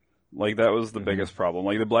 Like, that was the biggest problem.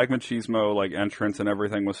 Like, the Black Machismo, like, entrance and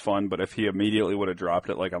everything was fun, but if he immediately would have dropped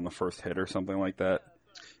it, like, on the first hit or something like that.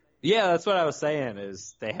 Yeah, that's what I was saying,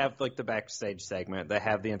 is they have, like, the backstage segment. They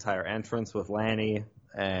have the entire entrance with Lanny,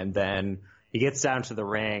 and then he gets down to the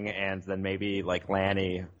ring, and then maybe, like,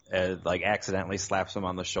 Lanny, like, accidentally slaps him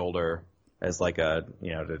on the shoulder as, like, to,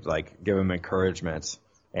 like, give him encouragement.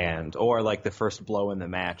 Or, like, the first blow in the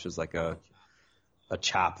match is, like, a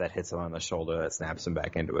chop that hits him on the shoulder that snaps him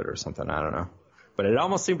back into it or something. I don't know. But it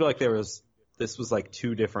almost seemed like this was like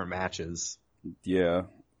two different matches. Yeah.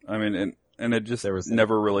 I mean, and it just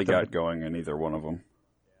never really got going in either one of them.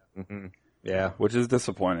 Mm-hmm. Yeah. Which is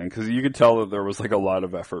disappointing, because you could tell that there was like a lot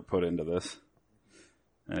of effort put into this.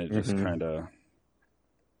 And it just kind of...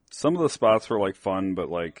 Some of the spots were like fun, but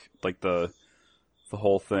like the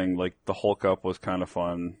whole thing, like the Hulk Up was kind of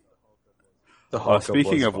fun.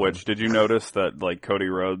 Speaking of which, did you notice that like Cody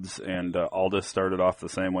Rhodes and Aldis started off the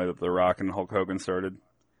same way that The Rock and Hulk Hogan started?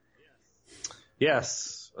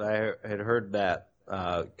 Yes, I had heard that.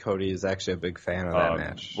 Cody is actually a big fan of that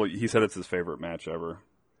match. Well, he said it's his favorite match ever.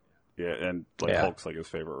 Yeah, and like Hulk's like his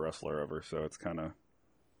favorite wrestler ever, so it's kind of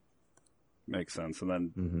makes sense. And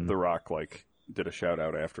then The Rock like did a shout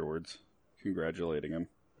out afterwards, congratulating him,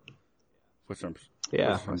 which I'm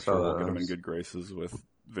sure will get him in good graces with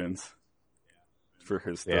Vince for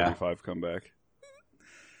his 35 comeback.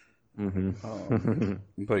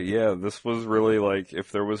 But yeah, this was really like,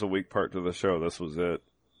 if there was a weak part to the show, this was it,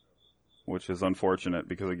 which is unfortunate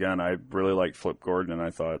because, again, I really liked Flip Gordon and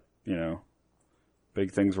I thought,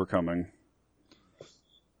 big things were coming.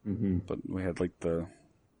 But we had like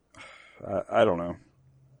I don't know.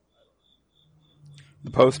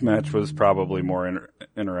 The post-match was probably more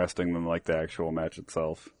interesting than like the actual match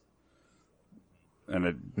itself. And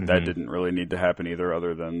that didn't really need to happen either,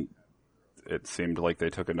 other than it seemed like they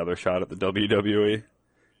took another shot at the WWE.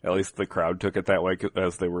 At least the crowd took it that way,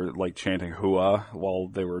 as they were like chanting "hooah" while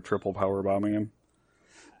they were triple power bombing him.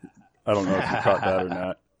 I don't know if you caught that or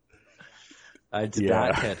not. I did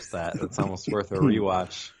not catch that. That's almost worth a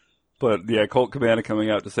rewatch. But yeah, Colt Cabana coming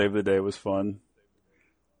out to save the day was fun.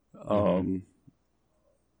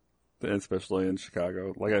 Especially in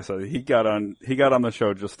Chicago. Like I said, he got on the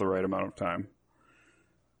show just the right amount of time.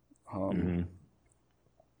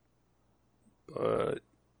 But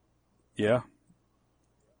yeah,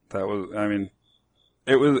 that was, I mean,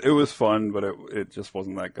 it was fun, but it just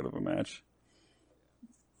wasn't that good of a match.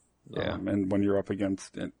 Yeah. And when you're up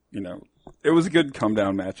against it, it was a good come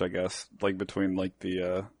down match, I guess, like between like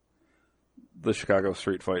the Chicago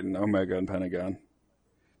Street Fight and Omega and Pentagon.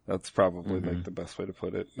 That's probably like the best way to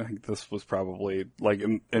put it. I think this was probably like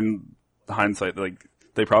in hindsight, like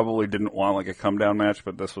they probably didn't want like a come down match,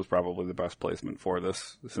 but this was probably the best placement for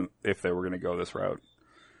this if they were going to go this route.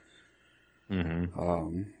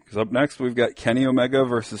 Because up next we've got Kenny Omega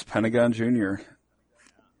versus Pentagon Jr.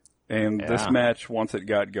 And this match, once it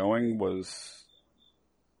got going, was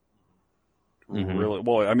really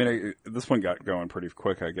well. I mean, this one got going pretty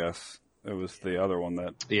quick, I guess. It was the other one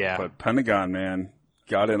that, But Pentagon, man,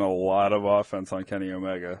 got in a lot of offense on Kenny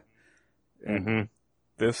Omega. And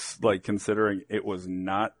this, like, considering it was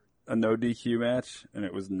not a no DQ match and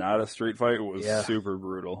it was not a street fight, it was super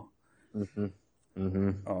brutal.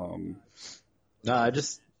 No, I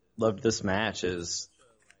just loved this match. Is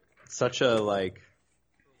such a, like,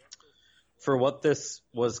 for what this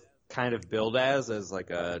was kind of billed as like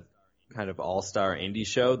a kind of all-star indie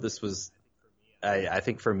show, this was, I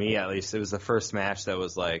think for me at least, it was the first match that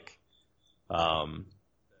was like, that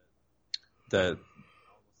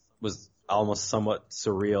was almost somewhat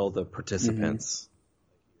surreal. The participants,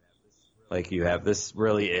 like you have, this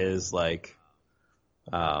really is like,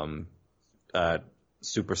 a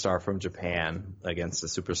superstar from Japan against a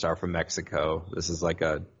superstar from Mexico. This is like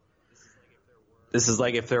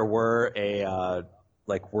if there were a,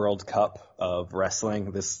 like World Cup of wrestling,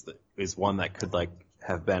 this is one that could like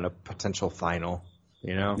have been a potential final,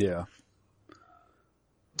 Yeah.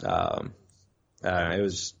 It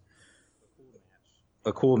was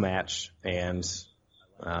a cool match, and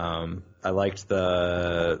I liked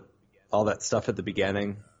all that stuff at the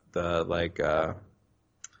beginning.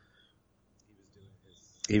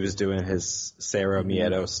 He was doing his Sarah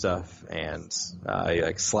Miedo stuff, and he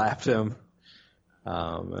like slapped him.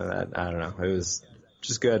 And I don't know, it was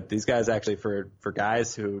just good. These guys actually, for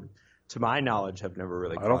guys who, to my knowledge, have never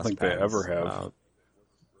really crossed I don't think paths. they ever have.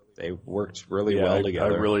 They worked really well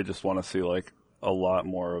together. I really just want to see like a lot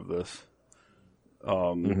more of this.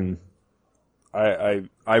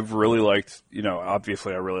 I've really liked,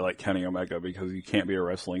 obviously I really like Kenny Omega, because you can't be a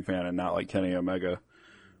wrestling fan and not like Kenny Omega.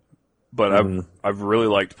 But I've really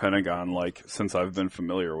liked Pentagon, like, since I've been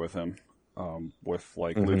familiar with him, with,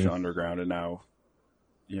 like, Lucha Underground, and now,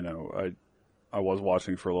 you know, I was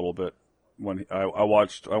watching for a little bit when I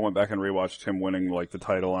went back and rewatched him winning, like, the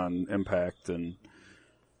title on Impact, and,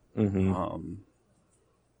 you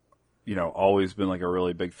know, always been, like, a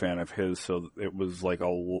really big fan of his, so it was, like,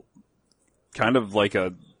 kind of like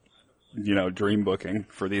a, you know, dream booking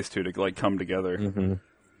for these two to, like, come together.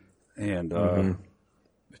 And,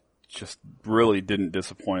 just really didn't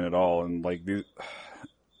disappoint at all. And like,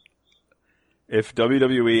 if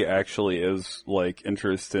WWE actually is like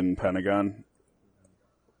interested in Pentagon,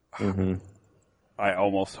 I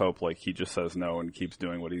almost hope like he just says no and keeps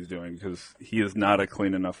doing what he's doing, because he is not a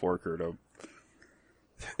clean enough worker to.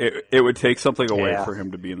 It would take something away for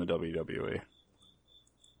him to be in the WWE.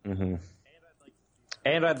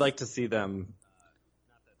 And I'd like to see them.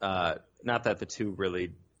 Not that the two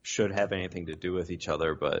really should have anything to do with each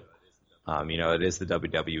other, but. You know, it is the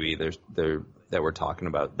WWE that we're talking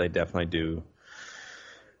about. They definitely do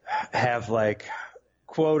have like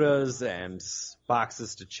quotas and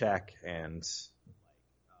boxes to check and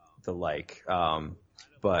the like.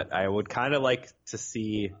 But I would kind of like to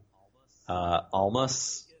see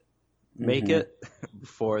Almas make it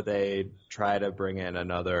before they try to bring in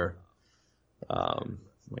another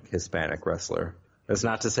like Hispanic wrestler. That's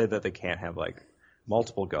not to say that they can't have like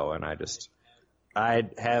multiple going. I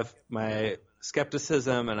have my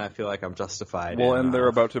skepticism, and I feel like I'm justified. Well, and they're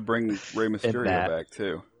about to bring Rey Mysterio back,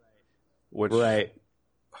 too. Which, right.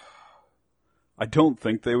 I don't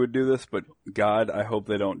think they would do this, but God, I hope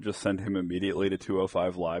they don't just send him immediately to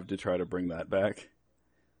 205 Live to try to bring that back.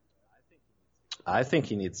 I think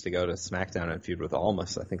he needs to go to SmackDown and feud with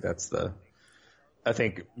Almas. I think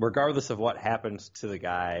regardless of what happened to the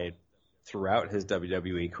guy throughout his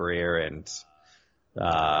WWE career and,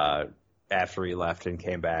 after he left and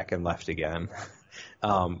came back and left again.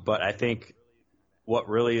 But I think what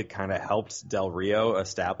really kind of helped Del Rio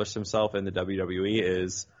establish himself in the WWE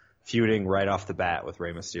is feuding right off the bat with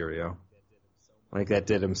Rey Mysterio. Like, that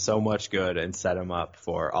did him so much good and set him up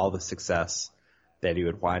for all the success that he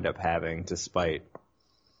would wind up having despite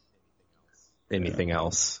anything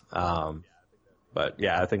else. But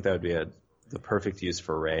yeah, I think that would be the perfect use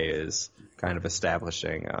for Rey, is kind of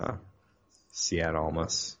establishing Cien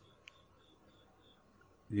Almas.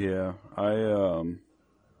 Yeah, I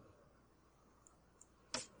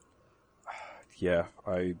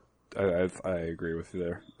agree with you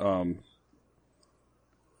there. I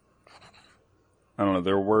don't know.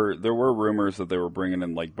 There were rumors that they were bringing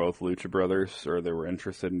in like both Lucha Brothers, or they were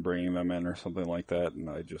interested in bringing them in, or something like that. And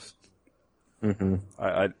I just,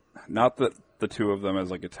 I not that the two of them as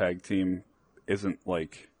like a tag team isn't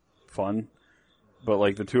like fun, but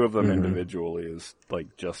like the two of them individually is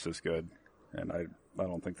like just as good, and I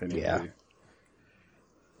don't think they need to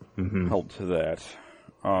be held to that.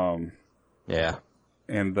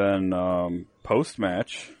 And then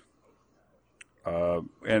post-match,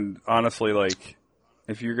 and honestly, like,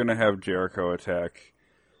 if you're going to have Jericho attack,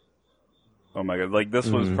 oh my God, like, this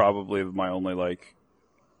was probably my only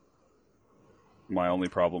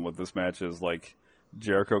problem with this match is, like,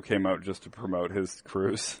 Jericho came out just to promote his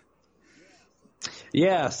cruise.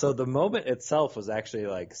 Yeah, so the moment itself was actually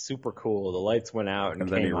like super cool. The lights went out and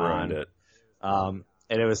then came he ruined on. It.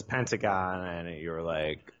 And it was Pentagon, and you were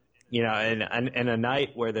like, you know, in a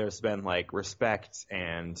night where there's been like respect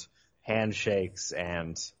and handshakes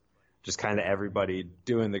and just kind of everybody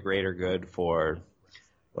doing the greater good for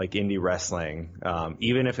like indie wrestling,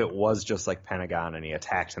 even if it was just like Pentagon and he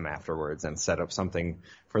attacked him afterwards and set up something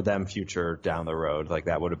for them future down the road, like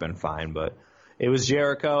that would have been fine, but it was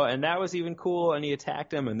Jericho, and that was even cool, and he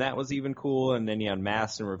attacked him, and that was even cool, and then he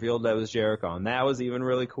unmasked and revealed that was Jericho, and that was even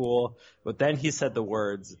really cool. But then he said the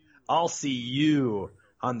words, "I'll see you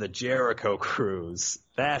on the Jericho cruise."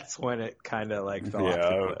 That's when it kind of like fell off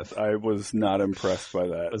the cliff. I was not impressed by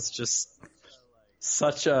that. It was just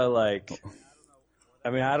such a like, I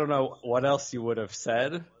mean, I don't know what else you would have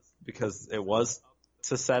said, because it was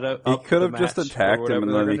to set up. He could have just attacked him,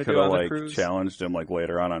 and then he could have like challenged him like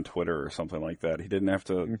later on Twitter or something like that. He didn't have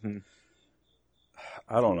to.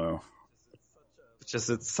 I don't know.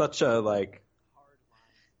 It's such a like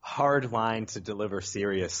hard line to deliver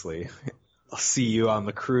seriously. I'll see you on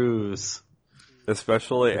the cruise.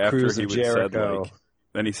 Especially after he would said like,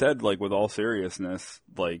 and he said like with all seriousness,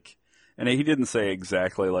 like, and he didn't say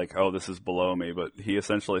exactly like, "Oh, this is below me," but he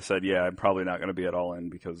essentially said, "Yeah, I'm probably not going to be at All In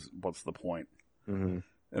because what's the point?" And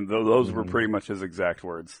those were pretty much his exact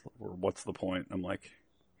words. What's the point? I'm like,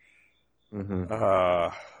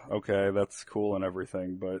 okay, that's cool and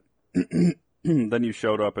everything, but then you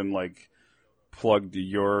showed up and like plugged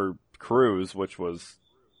your Cruz, which was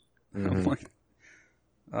like,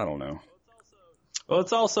 I don't know. Well,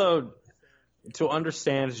 it's also to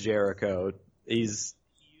understand Jericho. He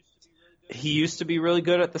used to be really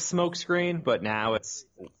good at the smoke screen, but now it's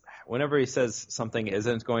whenever he says something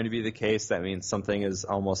isn't going to be the case, that means something is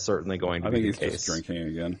almost certainly going to be the case. I think he's just drinking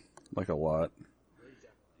again, like a lot,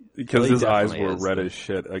 because his eyes were red as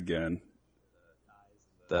shit again.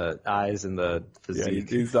 The eyes and the physique.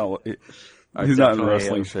 Yeah, he's not in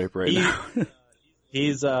wrestling shape right now.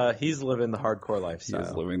 He's living the hardcore lifestyle. He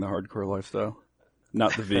is living the hardcore lifestyle,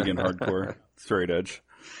 not the vegan hardcore, straight edge.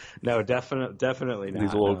 No, definitely not.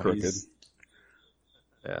 He's a little crooked.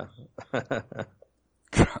 Yeah.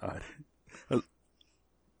 God.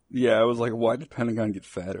 Yeah, I was like, why did Pentagon get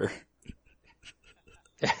fatter?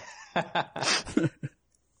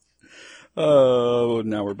 Oh,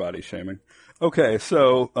 now we're body shaming. Okay,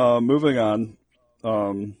 so moving on.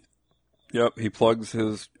 Yep, he plugs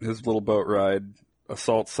his little boat ride,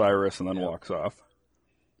 assaults Cyrus, and then walks off.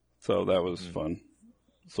 So that was fun.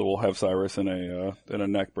 So we'll have Cyrus in a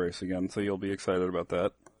neck brace again. So you'll be excited about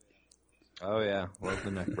that. Oh yeah, love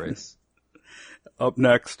the neck brace. Up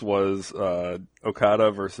next was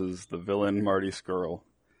Okada versus the villain Marty Scurll.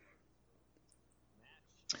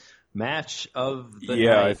 Match of the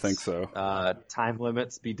night. I think so. Time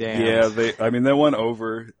limits be damned. Yeah, they went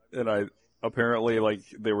over, and apparently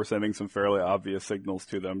they were sending some fairly obvious signals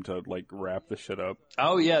to them to like wrap the shit up.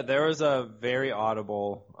 Oh yeah, there was a very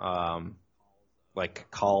audible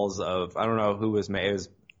calls of, I don't know who was made.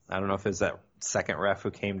 I don't know if it's that second ref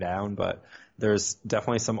who came down, but there's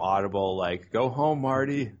definitely some audible like, "Go home,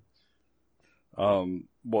 Marty."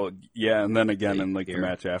 Well, yeah, and then again in the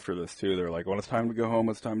match after this too, they're like, "When it's time to go home,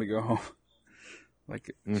 it's time to go home."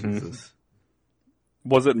 Like, Jesus.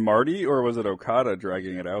 Was it Marty or was it Okada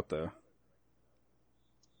dragging it out though?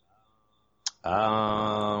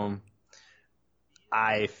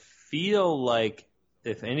 I feel like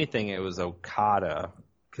if anything, it was Okada,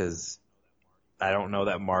 because I don't know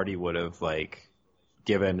that Marty would have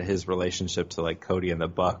given his relationship to Cody and the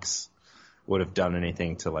Bucks, would have done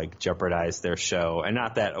anything to jeopardize their show. And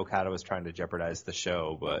not that Okada was trying to jeopardize the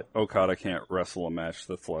show, but Okada can't wrestle a match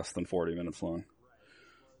that's less than 40 minutes long.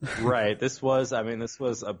 Right. This was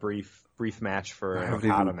a brief match for an Okada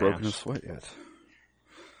match. I haven't even broken a sweat yet.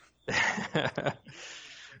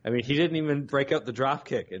 I mean, he didn't even break out the drop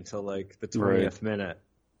kick until the 20th minute.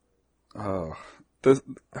 Oh, this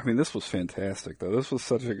was fantastic though. This was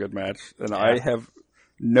such a good match, and I have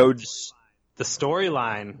no. The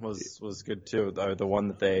storyline was good too. The one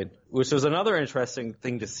that which was another interesting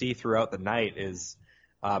thing to see throughout the night, is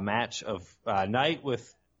a match of night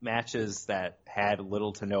with matches that had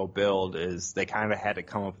little to no build. Is they kind of had to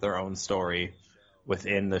come up with their own story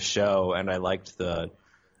within the show, and I liked the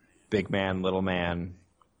big man, little man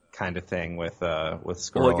kind of thing with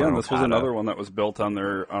Scurll. Well, again, this was another one that was built on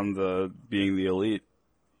the being the elite,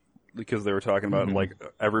 because they were talking about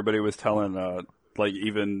everybody was telling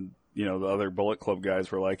even the other Bullet Club guys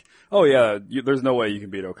were like, oh yeah, there's no way you can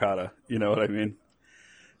beat Okada, you know what I mean?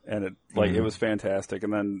 And it it was fantastic.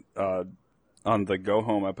 And then on the Go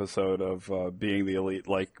Home episode of Being the Elite,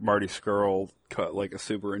 Marty Scurll cut a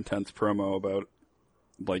super intense promo about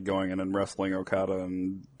going in and wrestling Okada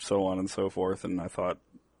and so on and so forth, and I thought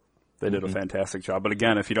they did a fantastic job. But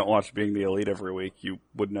again, if you don't watch Being the Elite every week, you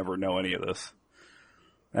would never know any of this.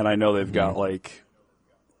 And I know they've got I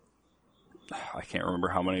can't remember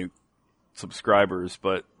how many subscribers,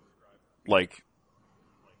 but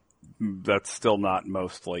that's still not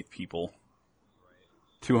most people.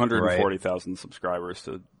 240,000 subscribers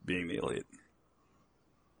to Being the Elite.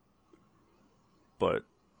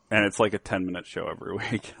 And it's a 10-minute show every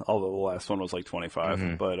week, although the last one was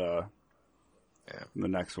 25, but the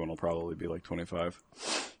next one will probably be 25.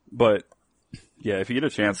 But yeah, if you get a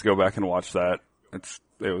chance to go back and watch that,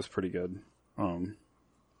 it was pretty good.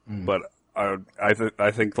 But I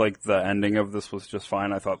think the ending of this was just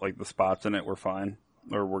fine. I thought the spots in it were fine,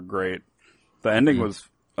 or were great. The ending was,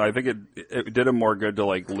 I think it did him more good to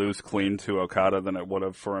lose clean to Okada than it would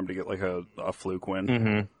have for him to get a fluke win.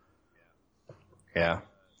 Mm-hmm. Yeah,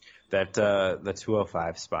 that the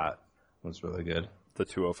 205 spot was really good. The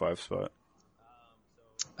 205 spot.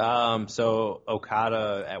 So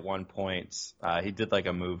Okada at one point, he did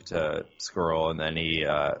a move to Scurll, and then he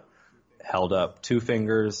held up 2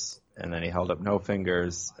 fingers, and then he held up no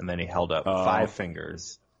fingers, and then he held up 5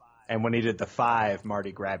 fingers. And when he did the 5,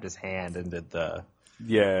 Marty grabbed his hand and did the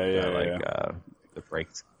the break,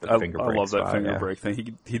 the finger break. I love that finger break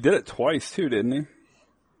thing. He did it twice too, didn't he?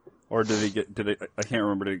 Or did it? I can't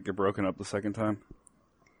remember. Did it get broken up the second time?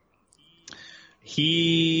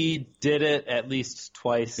 He did it at least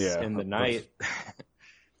twice in the night.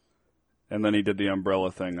 And then he did the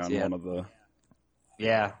umbrella thing on one of the...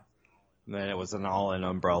 Yeah. And then it was an all-in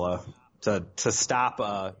umbrella to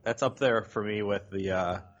stop. That's up there for me with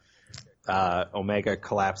the Omega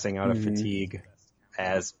collapsing out of fatigue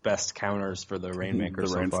as best counters for the Rainmaker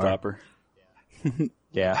so far. Stopper.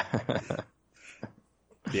 Yeah.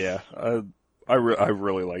 Yeah. I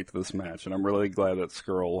really liked this match, and I'm really glad that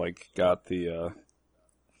Skrull got the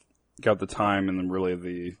time and then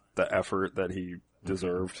really the effort that he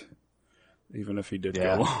deserved, even if he did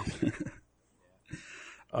go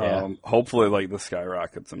long. Hopefully, the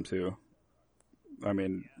skyrockets him too. I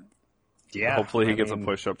mean, hopefully he gets a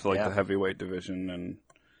push up to the heavyweight division, and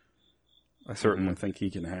I certainly think he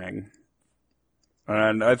can hang.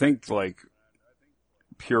 And I think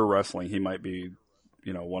pure wrestling, he might be,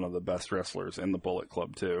 one of the best wrestlers in the Bullet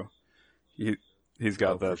Club too. He's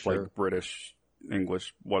got that British,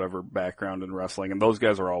 English, whatever background in wrestling, and those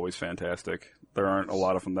guys are always fantastic. There aren't a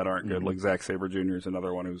lot of them that aren't good. Like Zack Sabre Jr. is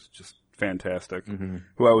another one who's just fantastic,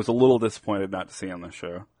 who I was a little disappointed not to see on the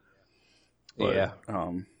show. But,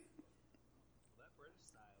 well,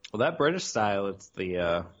 that British style, it's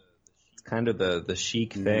it's kind of the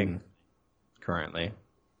chic thing currently.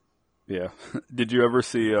 Yeah. Did you ever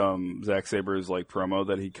see Zack Sabre's promo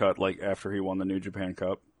that he cut after he won the New Japan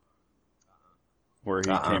Cup? Where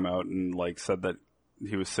he came out and said that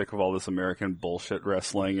he was sick of all this American bullshit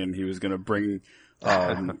wrestling and he was going to bring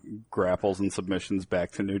grapples and submissions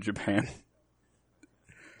back to New Japan.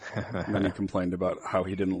 And then he complained about how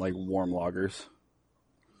he didn't like warm lagers.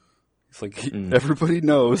 He's like, everybody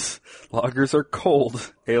knows lagers are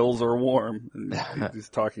cold, ales are warm. And he's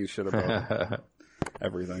talking shit about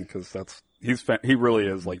everything because he really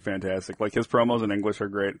is fantastic. His promos in English are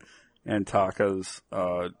great, and Taka's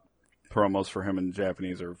promos for him in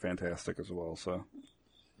Japanese are fantastic as well. So,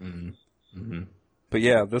 But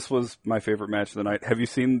yeah, this was my favorite match of the night. Have you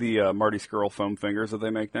seen the Marty Scurll foam fingers that they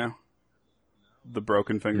make now? The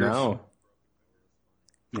broken fingers. No.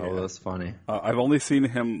 Yeah. Oh, that's funny. I've only seen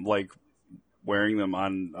him wearing them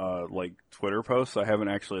on Twitter posts. I haven't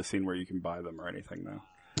actually seen where you can buy them or anything now.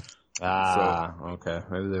 Okay.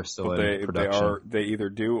 Maybe they're still in production. They either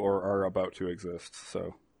do or are about to exist.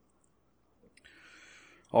 So,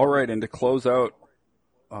 all right, and to close out,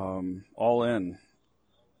 All In,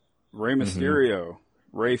 Rey Mysterio,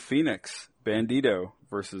 Rey Fenix, Bandito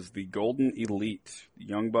versus the Golden Elite,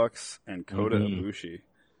 Young Bucks and Kota Ibushi.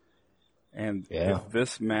 And if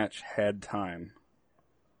this match had time,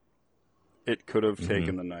 it could have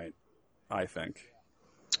taken the night, I think.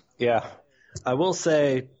 Yeah. I will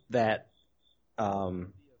say that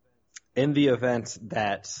in the event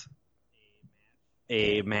that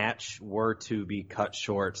a match were to be cut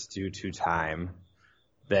short due to time,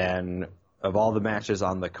 then of all the matches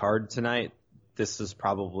on the card tonight, this is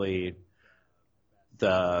probably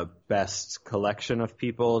the best collection of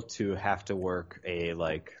people to have to work a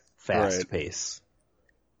fast pace.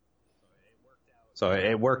 So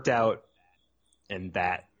it worked out in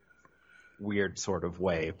that weird sort of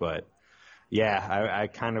way, but yeah, I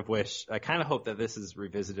kind of hope that this is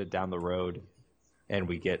revisited down the road and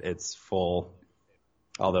we get its full,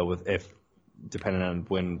 although depending on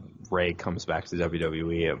when Rey comes back to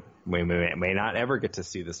WWE, we may not ever get to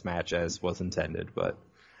see this match as was intended, but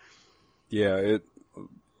yeah,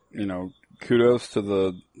 kudos to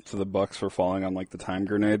the Bucks for falling on the time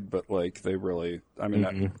grenade, but they really,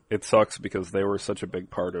 it sucks because they were such a big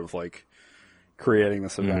part of creating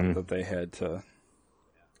this event that they had to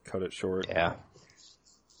cut it short. Yeah.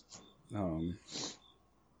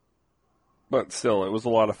 But still, it was a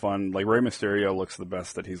lot of fun. Rey Mysterio looks the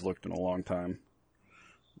best that he's looked in a long time.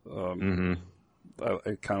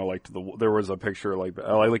 I kind of liked there was a picture I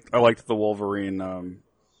liked the Wolverine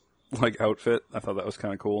outfit. I thought that was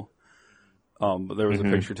kind of cool. But there was a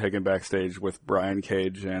picture taken backstage with Brian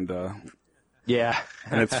Cage and and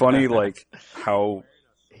it's funny how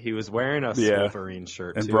he was wearing a Wolverine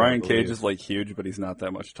shirt. And too, Brian Cage is huge, but he's not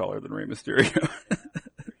that much taller than Rey Mysterio.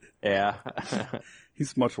 Yeah.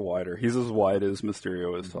 He's much wider. He's as wide as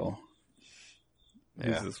Mysterio is tall.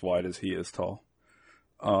 He's as wide as he is tall.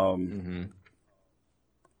 But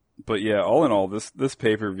yeah, all in all, this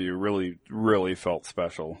pay-per-view really, really felt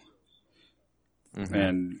special.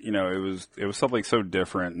 And, it was something so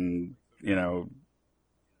different and,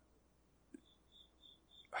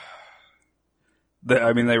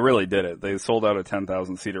 they really did it. They sold out a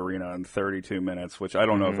 10,000 seat arena in 32 minutes, which I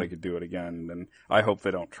don't know if they could do it again, and I hope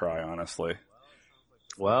they don't try, honestly.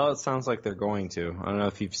 Well, it sounds like they're going to. I don't know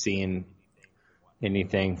if you've seen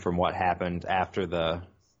anything from what happened after the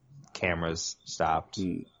cameras stopped.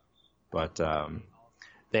 But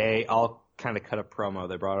they all kind of cut a promo.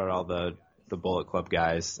 They brought out all the Bullet Club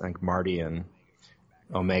guys. I think Marty and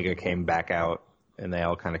Omega came back out, and they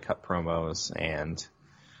all kind of cut promos. And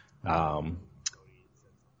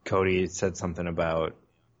Cody said something about,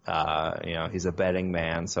 he's a betting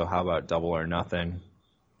man, so how about Double or Nothing?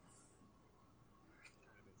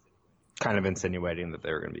 Kind of insinuating that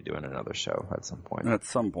they were going to be doing another show at some point. At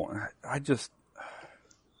some point.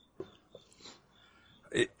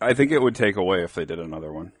 I think it would take away if they did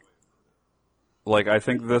another one. Like, I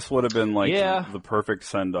think this would have been, like, the perfect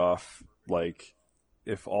send-off, like,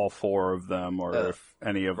 if all four of them or if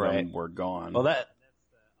any of them were gone. Well,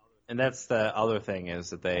 that's the other thing is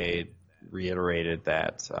that they reiterated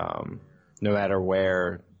that no matter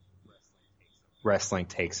where wrestling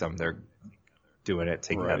takes them, they're doing it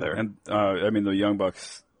together. Right. And, the Young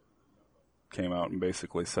Bucks came out and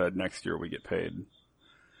basically said, next year we get paid.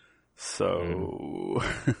 So,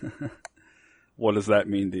 what does that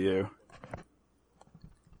mean to you?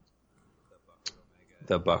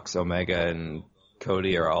 The Bucks, Omega, and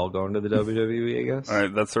Cody are all going to the WWE, I guess? All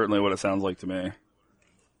right, that's certainly what it sounds like to me.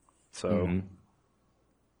 So,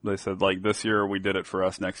 they said, like, this year we did it for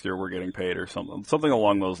us, next year we're getting paid or something. Something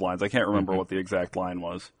along those lines. I can't remember what the exact line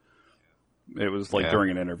was. It was, like, during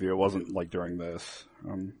an interview. It wasn't, like, during this.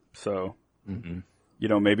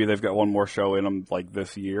 Maybe they've got one more show in them, like,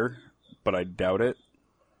 this year, but I doubt it.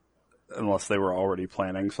 Unless they were already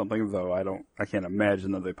planning something, though I can't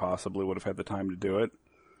imagine that they possibly would have had the time to do it.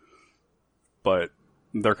 But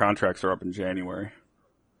their contracts are up in January.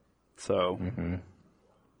 So,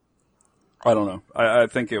 I don't know. I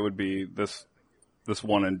think it would be this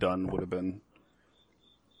one and done would have been,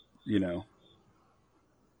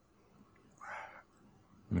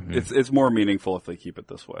 it's more meaningful if they keep it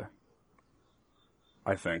this way.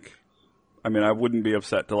 I think. I mean, I wouldn't be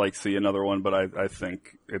upset to, like, see another one, but I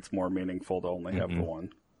think it's more meaningful to only have the one.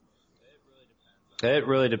 It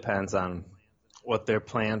really depends on what their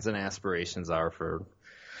plans and aspirations are for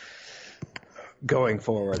going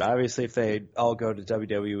forward. Obviously, if they all go to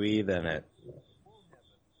WWE, then it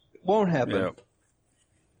won't happen. Yeah.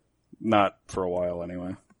 Not for a while,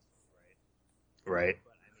 anyway. Right.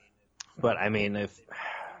 But, I mean, if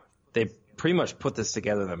they pretty much put this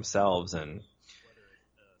together themselves, and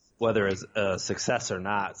whether it's a success or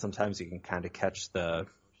not, sometimes you can kind of catch the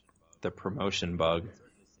promotion bug.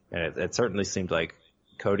 And it certainly seemed like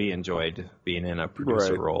Cody enjoyed being in a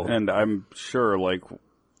producer role. And I'm sure, like,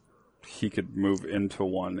 he could move into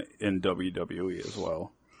one in WWE as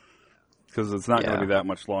well. Because it's not going to be that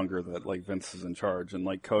much longer that, like, Vince is in charge. And,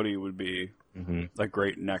 like, Cody would be a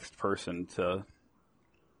great next person to,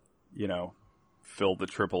 fill the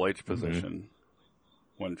Triple H position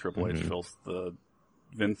when Triple H fills the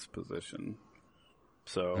Vince position.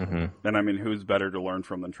 So, and I mean, who's better to learn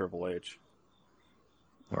from than Triple H?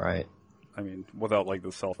 Right. I mean, without, like,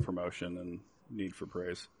 the self-promotion and need for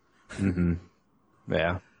praise.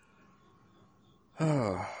 Yeah.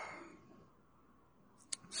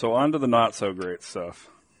 So on to the not-so-great stuff.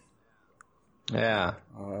 Yeah.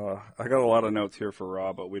 I got a lot of notes here for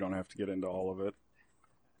Raw, but we don't have to get into all of it.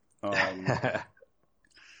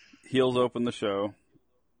 Heels open the show.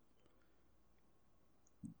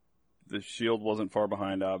 The Shield wasn't far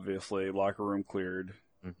behind, obviously. Locker room cleared.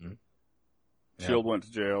 Shield went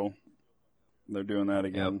to jail. They're doing that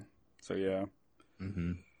again. Yep. So, yeah.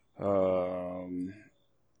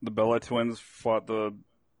 The Bella Twins fought the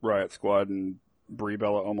Riot Squad, and Brie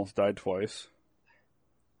Bella almost died twice.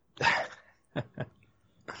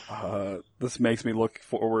 This makes me look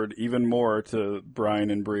forward even more to Bryan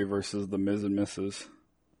and Brie versus the Miz and Mrs.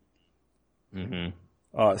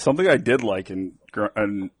 Something I did like in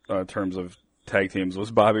terms of tag teams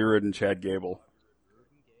was Bobby Roode and Chad Gable.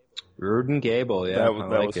 Roode and Gable, yeah. That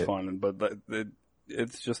was fun, but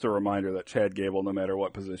it's just a reminder that Chad Gable, no matter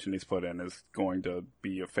what position he's put in, is going to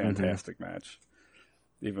be a fantastic match,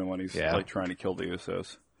 even when he's like trying to kill the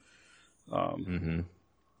Usos. And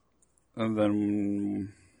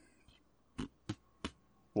then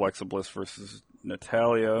Alexa Bliss versus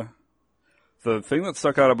Natalya. The thing that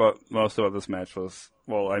stuck out most about this match was,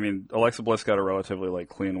 Alexa Bliss got a relatively, like,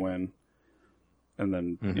 clean win. And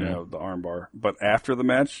then, the armbar. But after the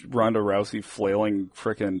match, Ronda Rousey flailing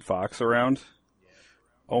frickin' Fox around.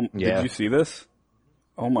 Oh, did you see this?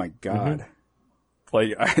 Oh my God.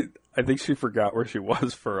 Like, I think she forgot where she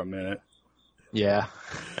was for a minute. Yeah.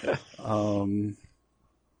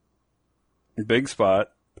 Big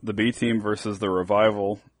spot. The B Team versus the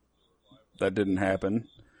Revival. That didn't happen.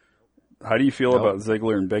 How do you feel about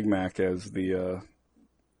Ziggler and Big Mac as the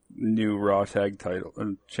new Raw Tag title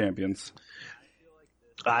champions?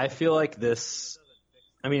 I feel like this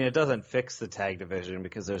I mean, it doesn't fix the tag division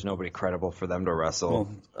because there's nobody credible for them to wrestle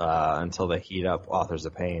until they heat up Authors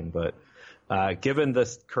of Pain. But given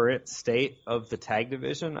the current state of the tag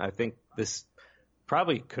division, I think this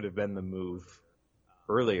probably could have been the move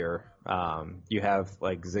earlier. You have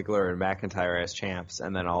like Ziggler and McIntyre as champs,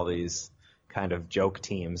 and then all these kind of joke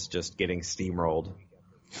teams just getting steamrolled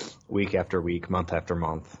week after week, month after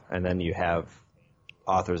month, and then you have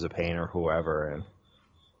Authors of Pain or whoever.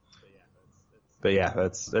 But yeah,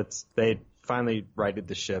 that's they finally righted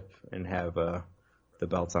the ship and have the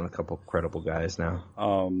belts on a couple credible guys now.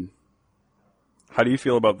 How do you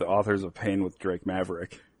feel about the Authors of Pain with Drake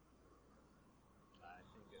Maverick?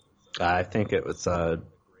 I think it was a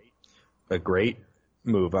great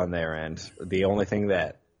move on their end. The only thing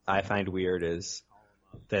that I find weird is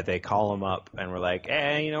that they call him up and we're like,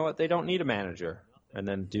 hey, you know what? They don't need a manager, and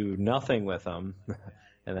then do nothing with them,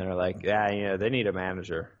 and then we're like, yeah, they need a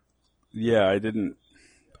manager. Yeah,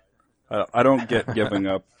 I don't get giving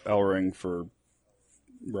up El-Ring for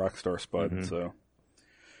Rockstar Spud, so.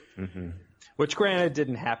 Mm-hmm. Which, granted,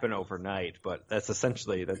 didn't happen overnight, but that's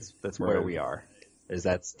essentially that's where we are.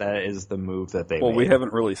 That is the move that they made. Well, we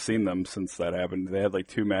haven't really seen them since that happened. They had like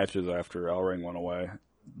 2 matches after El-Ring went away,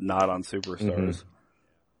 not on Superstars.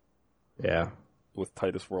 Mm-hmm. Yeah. With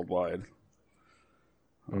Titus Worldwide.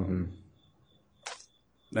 Mm-hmm.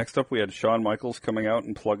 Next up, we had Shawn Michaels coming out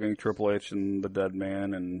and plugging Triple H and the Dead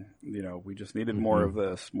Man, and we just needed more of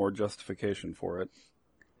this, more justification for it.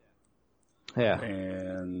 Yeah.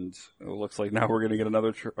 And it looks like now we're going to get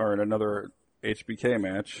another HBK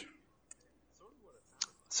match.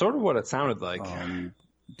 Sort of what it sounded like.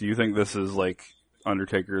 Do you think this is like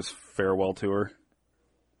Undertaker's farewell tour?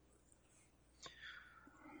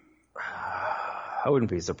 I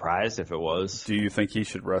wouldn't be surprised if it was. Do you think he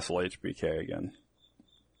should wrestle HBK again?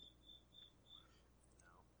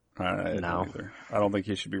 No. I don't think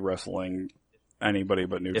he should be wrestling anybody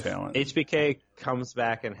but new talent. If HBK comes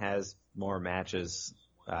back and has more matches,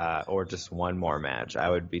 or just one more match, I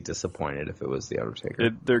would be disappointed if it was The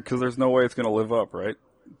Undertaker. Because there's no way it's going to live up, right?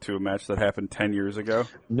 To a match that happened 10 years ago?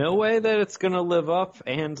 No way that it's going to live up,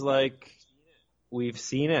 and we've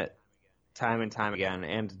seen it time and time again,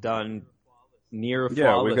 and done near flawlessly.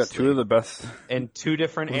 Yeah, we've got 2 of the best in 2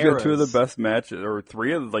 different eras. We've got 2 of the best matches, or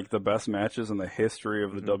 3 of the best matches in the history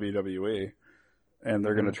of the WWE, and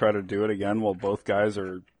they're going to try to do it again while both guys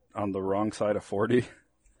are on the wrong side of 40,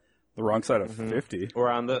 the wrong side of 50, or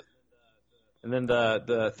on the. And then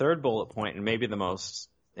the third bullet point, and maybe the most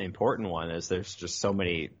important one, is there's just so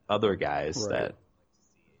many other guys that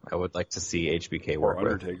I would like to see HBK work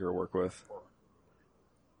or Undertaker work with.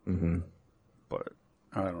 Mm-hmm. But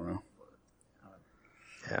I don't know.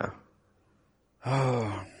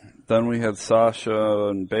 Yeah. Then we had Sasha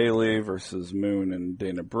and Bayley versus Moon and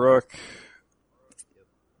Dana Brooke.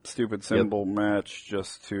 Stupid symbol match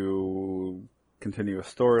just to continue a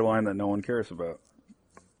storyline that no one cares about.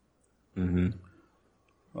 Mm-hmm.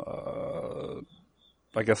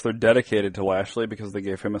 I guess they're dedicated to Lashley because they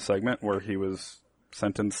gave him a segment where he was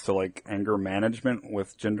sentenced to anger management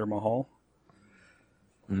with Jinder Mahal.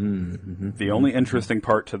 Mm-hmm. The only interesting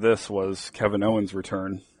part to this was Kevin Owens'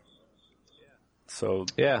 return. So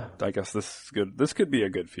yeah, I guess this is good. This could be a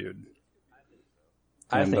good feud.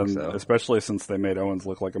 I think so, especially since they made Owens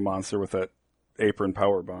look like a monster with that apron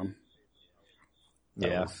powerbomb.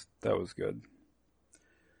 That was good.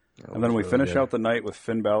 And then we finish out the night with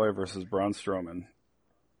Finn Balor versus Braun Strowman.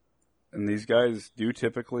 And these guys do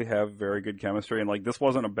typically have very good chemistry. And this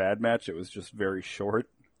wasn't a bad match; it was just very short.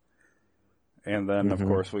 And then, of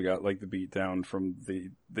course, we got the beatdown from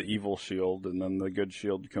the evil Shield, and then the good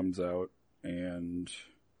Shield comes out, and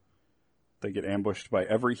they get ambushed by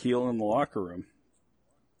every heel in the locker room.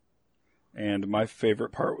 And my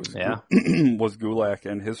favorite part was was Gulak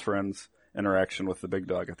and his friends' interaction with the big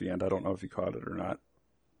dog at the end. I don't know if you caught it or not.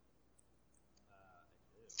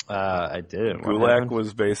 I did. Gulak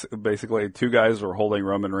was basically 2 guys were holding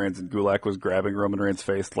Roman Reigns, and Gulak was grabbing Roman Reigns'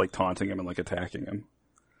 face, taunting him and attacking him.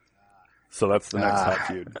 So that's the next hot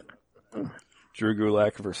feud. Drew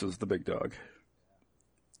Gulak versus the big dog.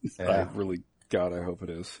 Yeah. I hope it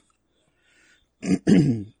is.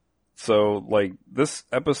 So, this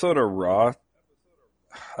episode of Raw,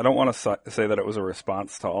 I don't want to say that it was a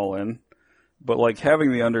response to All In, but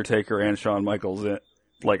having The Undertaker and Shawn Michaels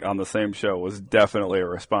on the same show was definitely a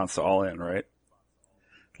response to All In, right?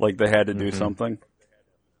 They had to do something.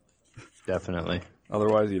 Definitely.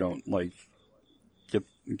 Otherwise, you don't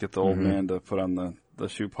get the old man to put on the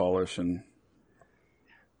shoe polish and.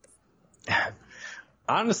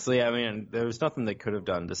 Honestly, I mean, there was nothing they could have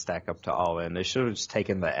done to stack up to All In. They should have just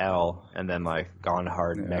taken the L and then gone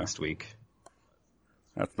hard next week.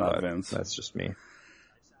 That's not Vince. That's just me.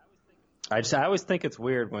 I always think it's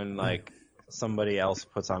weird when like somebody else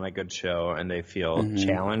puts on a good show and they feel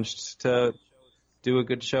challenged to do a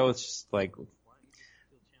good show. It's just like,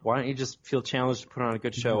 why don't you just feel challenged to put on a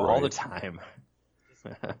good show all the time?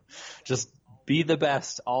 Just be the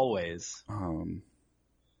best always.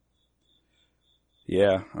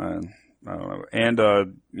 Yeah, I don't know. And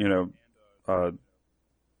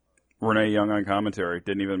Renee Young on commentary,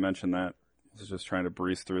 didn't even mention that. I was just trying to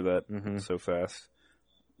breeze through that so fast.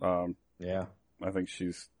 Yeah, I think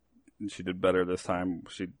she did better this time.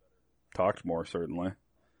 She talked more, certainly.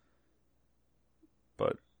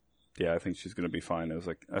 But yeah, I think she's going to be fine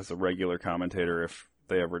as a regular commentator if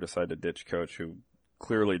they ever decide to ditch Coach, who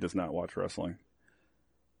clearly does not watch wrestling.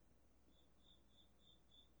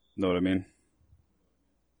 Know what I mean?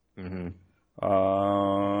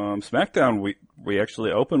 SmackDown, we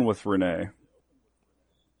actually opened with Renee.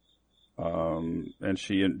 And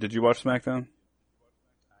did you watch SmackDown?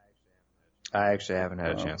 I actually haven't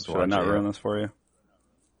had a chance to watch it. Should I not ruin this for you?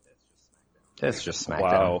 It's just SmackDown.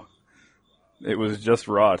 Wow. It was just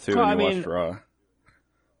Raw, too, and you watched Raw.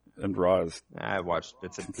 And Raw is... I watched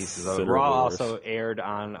bits and pieces of it. Raw also aired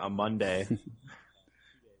on a Monday.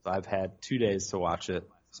 So I've had 2 days to watch it.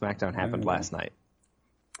 SmackDown happened last night.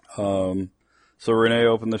 So Renee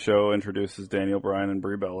opened the show, introduces Daniel Bryan and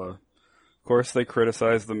Brie Bella. Of course, they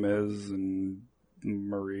criticize The Miz and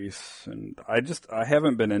Maurice, and I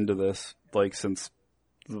haven't been into this like since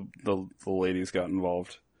the ladies got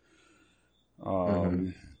involved.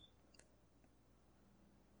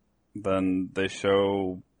 Then they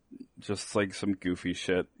show just like some goofy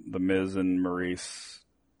shit. The Miz and Maurice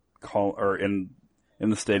in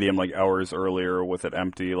the stadium like hours earlier with it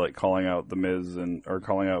empty, like calling out The Miz or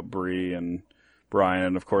calling out Brie and Brian,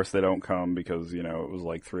 and of course they don't come because, it was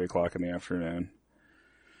like 3:00 in the afternoon.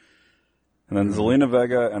 And then Zelina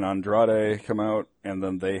Vega and Andrade come out, and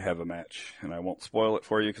then they have a match. And I won't spoil it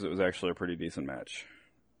for you because it was actually a pretty decent match.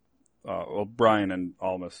 Well, Brian and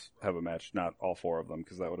Almas have a match, not all four of them,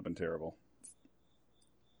 because that would have been terrible.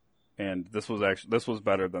 And this was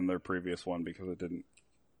better than their previous one because it didn't,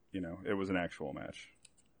 it was an actual match.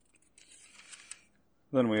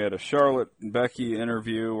 Then we had a Charlotte and Becky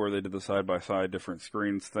interview where they did the side-by-side different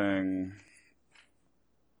screens thing.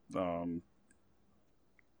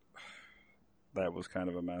 That was kind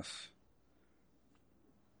of a mess.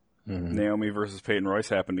 Naomi versus Peyton Royce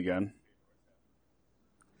happened again.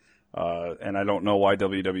 And I don't know why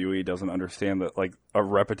WWE doesn't understand that, like, a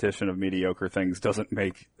repetition of mediocre things doesn't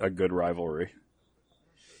make a good rivalry.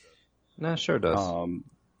 No, it sure does.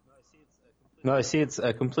 No, I see it's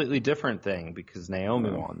a completely different thing because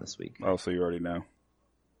Naomi won this week. Oh, so you already know.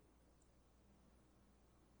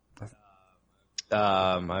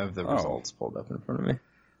 I have the results pulled up in front of me.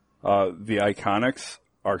 The Iconics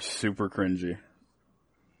are super cringy.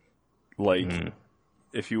 Like,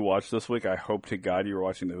 if you watch this week, I hope to God you were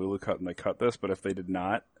watching the Hulu cut and they cut this, but if they did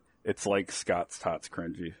not, it's like Scott's Tots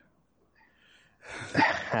cringy.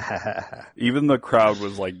 Even the crowd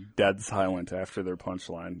was like dead silent after their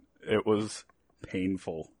punchline. It was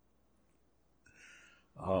painful.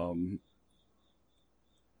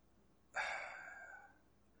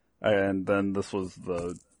 And then this was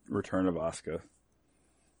the return of Asuka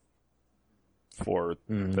for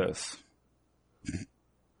this.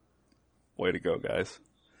 Way to go, guys.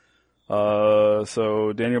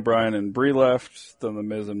 So Daniel Bryan and Brie left. Then The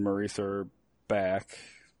Miz and Maurice are back.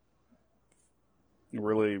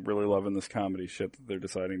 Really, really loving this comedy shit that they're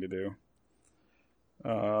deciding to do.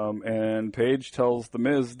 And Paige tells The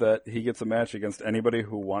Miz that he gets a match against anybody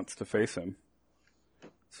who wants to face him.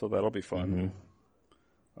 So that'll be fun.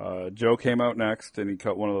 Joe came out next, and he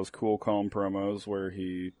cut one of those cool, calm promos where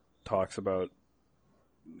he talks about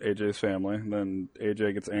AJ's family. And then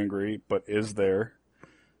AJ gets angry, but is there,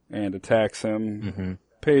 and attacks him.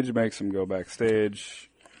 Paige makes him go backstage.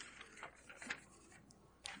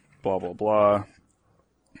 Blah, blah, blah.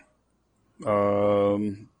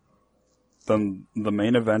 Then the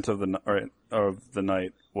main event of the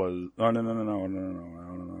night was... Oh, no,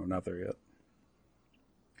 not there yet.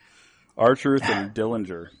 R-Truth and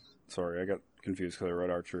Dillinger. Sorry, I got confused because I read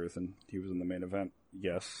R-Truth and he was in the main event.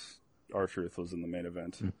 Yes, R-Truth was in the main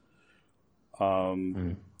event.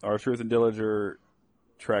 R-Truth and Dillinger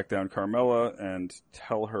track down Carmella and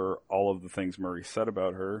tell her all of the things Maurice said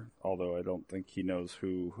about her, although I don't think he knows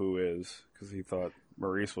who is, because he thought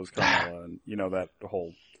Maurice was Carmella, and that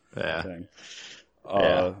whole thing.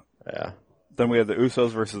 Then we had the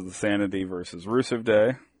Usos versus the Sanity versus Rusev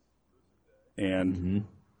Day, and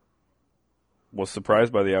was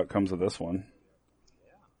surprised by the outcomes of this one.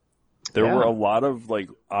 There were a lot of like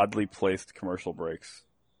oddly placed commercial breaks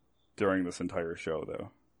during this entire show,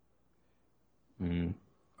 though.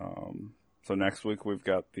 So next week we've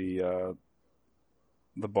got the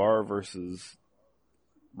Bar versus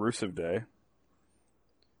Rusev Day,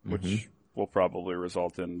 which will probably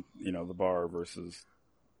result in the Bar versus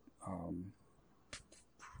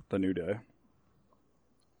the New Day.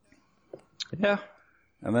 Yeah.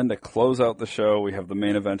 And then to close out the show, we have the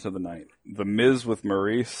main event of the night: The Miz with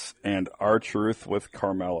Maurice and R-Truth with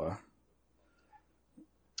Carmella.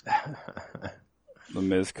 The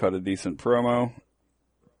Miz cut a decent promo.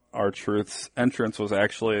 R-Truth's entrance was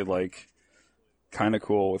actually like kind of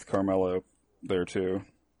cool with Carmella there too.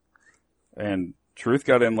 And Truth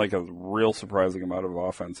got in like a real surprising amount of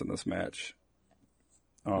offense in this match.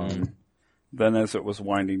 Then as it was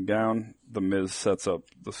winding down, The Miz sets up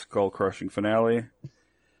the skull-crushing finale.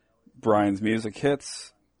 Bryan's music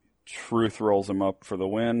hits. Truth rolls him up for the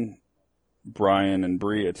win. Bryan and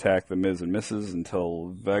Brie attack The Miz and misses until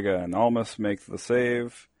Vega and Almas make the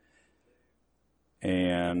save.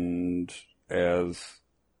 And as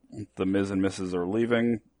The Miz and Mrs. are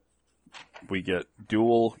leaving, we get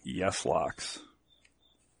dual yes locks.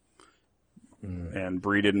 And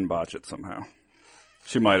Brie didn't botch it somehow.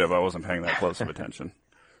 She might have. I wasn't paying that close of attention.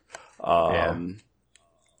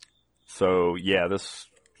 So, yeah, this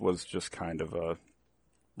was just kind of a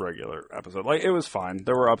regular episode. Like, it was fine.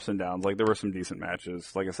 There were ups and downs. Like, there were some decent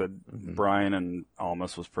matches. Like I said, Bryan and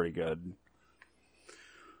Almas was pretty good.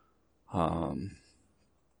 And,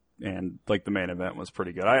 like, the main event was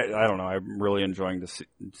pretty good. I don't know. I'm really enjoying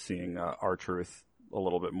seeing R-Truth a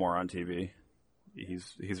little bit more on TV.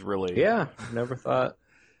 He's really... Yeah, never thought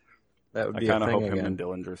that would be a thing again. I kind of hope him and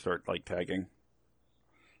Dillinger start, like, tagging.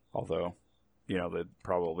 Although, they'd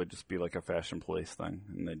probably just be like a Fashion Police thing,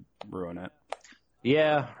 and they'd ruin it.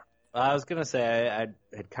 Yeah, I was going to say I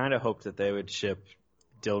had kind of hoped that they would ship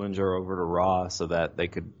Dillinger over to Raw so that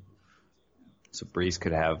so Breeze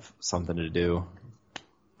could have something to do.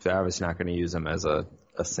 So I was not going to use him as a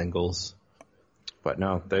singles. But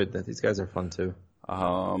no, these guys are fun too.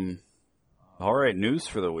 All right, news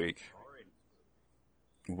for the week.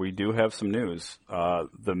 We do have some news.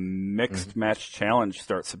 The Mixed Match Challenge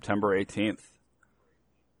starts September 18th.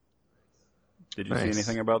 Did you see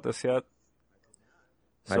anything about this yet?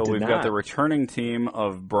 So we've got the returning team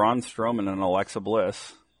of Braun Strowman and Alexa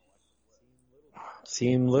Bliss.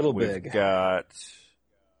 Seem little big. We've got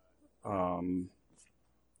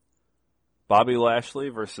Bobby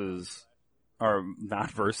Lashley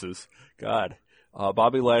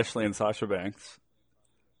Bobby Lashley and Sasha Banks.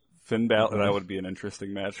 Finn Balor, that would be an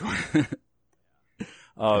interesting match. Finn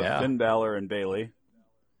Balor and Bayley.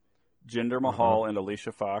 Jinder Mahal and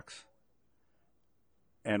Alicia Fox.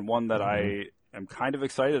 And one that I am kind of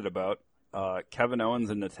excited about, Kevin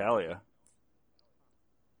Owens and Natalya.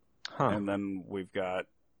 And then we've got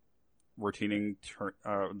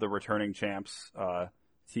the returning champs,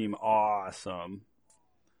 Team Awesome.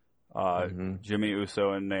 Jimmy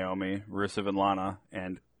Uso and Naomi, Rusev and Lana,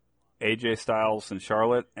 and AJ Styles and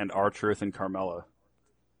Charlotte, and R-Truth and Carmella.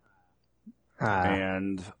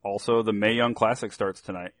 And also the Mae Young Classic starts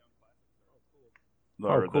tonight.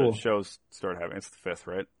 Cool. The shows start having. It's the 5th,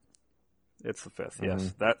 right? It's the 5th,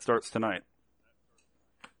 yes. That starts tonight.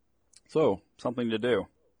 So, something to do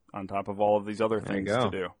on top of all of these other things to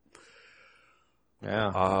do.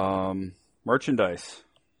 Yeah. Merchandise.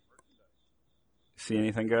 See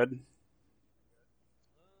anything good?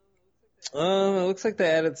 It looks like they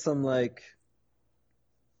added some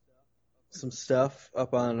stuff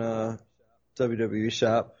up on WWE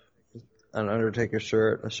Shop. An Undertaker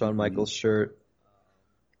shirt, a Shawn Michaels shirt.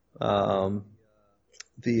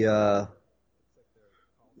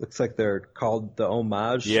 Looks like they're called the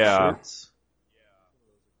Homage shirts.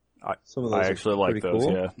 Some of those I actually like those.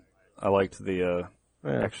 Cool. Yeah, I liked the.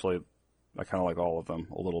 Actually, I kind of like all of them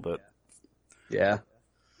a little bit. Yeah.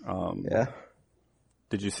 Yeah.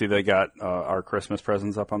 Did you see they got our Christmas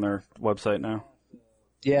presents up on their website now?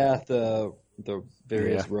 Yeah, the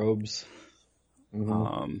various robes.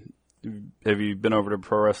 Have you been over to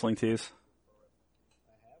Pro Wrestling Tees?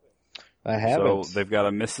 I haven't. So they've got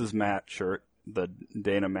a Mrs. Matt shirt, the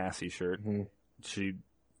Dana Massey shirt. She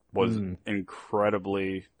was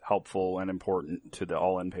incredibly helpful and important to the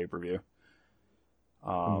All In pay-per-view.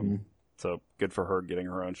 So good for her getting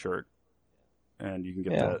her own shirt. And you can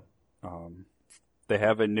get that. They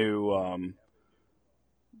have a new,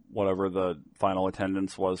 whatever the final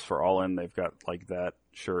attendance was for All In, they've got like that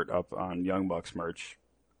shirt up on Young Bucks merch.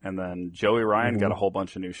 And then Joey Ryan got a whole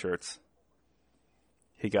bunch of new shirts.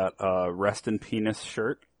 He got a Rest in Penis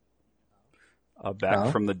shirt, a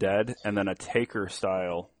Back from the Dead, and then a Taker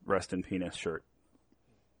style Rest in Penis shirt,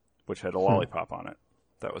 which had a lollipop on it.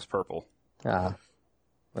 That was purple. Yeah.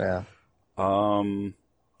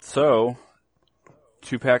 So,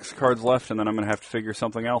 2 packs of cards left, and then I'm going to have to figure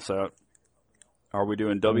something else out. Are we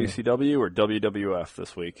doing WCW or WWF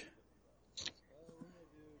this week?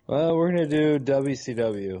 Well, we're going to do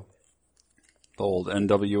WCW. The old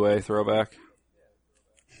NWA throwback?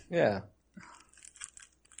 Yeah.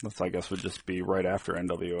 This, I guess, would just be right after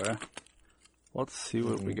NWA. Let's see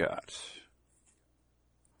what we got.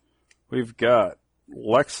 We've got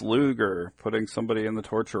Lex Luger putting somebody in the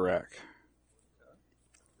torture rack.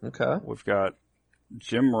 Okay. We've got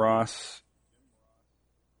Jim Ross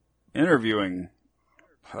interviewing.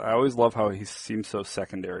 I always love how he seems so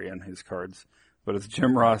secondary in his cards, but it's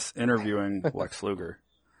Jim Ross interviewing Lex Luger.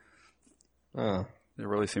 Oh. It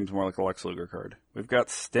really seems more like a Lex Luger card. We've got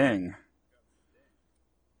Sting,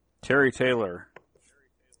 Terry Taylor,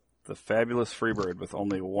 the fabulous Freebird with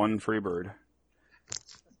only one Freebird,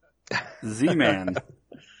 Z-Man,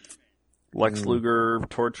 Lex Luger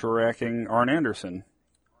torture-racking Arn Anderson,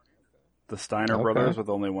 the Steiner brothers with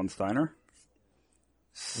only one Steiner,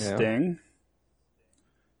 Sting,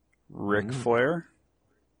 Ric Flair,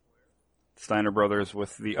 Steiner brothers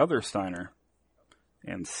with the other Steiner,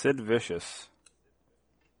 and Sid Vicious.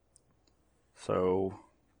 So,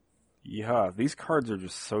 yeah, these cards are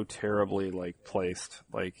just so terribly placed.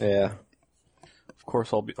 Yeah. Of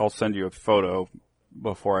course, I'll send you a photo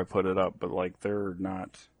before I put it up, but they're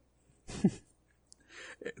not.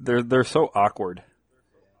 they're so awkward.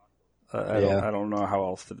 I don't know how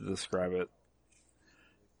else to describe it.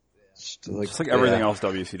 Just like everything else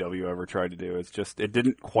WCW ever tried to do, it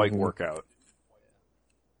didn't quite work out.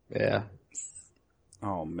 Yeah.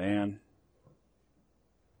 Oh man.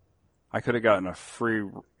 I could have gotten a free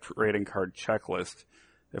rating card checklist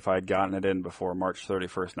if I had gotten it in before March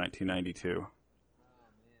 31st, 1992.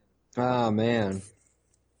 Oh, man.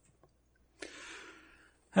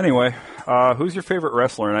 Anyway, who's your favorite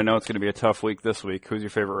wrestler? And I know it's going to be a tough week this week. Who's your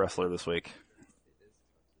favorite wrestler this week?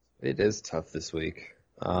 It is tough this week.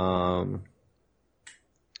 I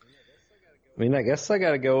guess I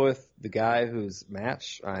got to go with the guy whose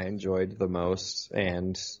match I enjoyed the most,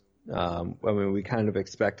 and we kind of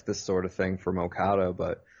expect this sort of thing from Okada,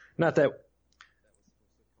 but not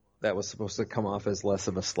that was supposed to come off as less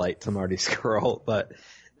of a slight to Marty Scurll, but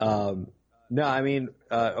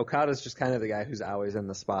Okada's just kind of the guy who's always in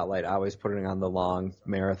the spotlight, always putting on the long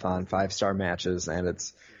marathon 5-star matches, and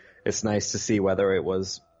it's nice to see whether it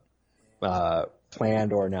was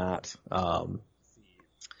planned or not,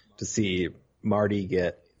 to see Marty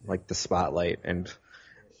get the spotlight, and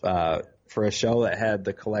for a show that had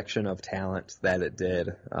the collection of talent that it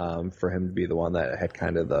did, for him to be the one that had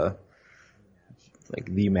kind of the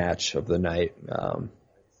match of the night.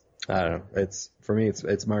 I don't know. It's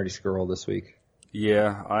Marty Scurll this week.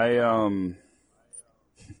 Yeah, I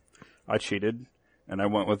cheated and I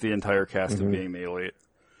went with the entire cast of Being the Elite.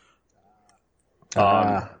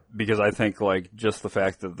 Because I think just the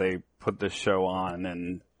fact that they put this show on,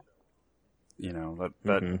 and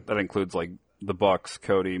that includes the Bucks,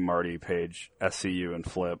 Cody, Marty, Page, SCU, and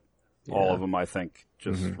Flip. Yeah. All of them, I think,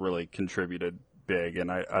 just really contributed big,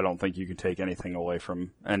 and I don't think you can take anything away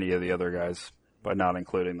from any of the other guys by not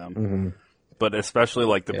including them. But especially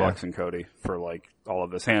the Bucks and Cody for all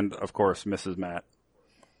of this, and of course Mrs. Matt.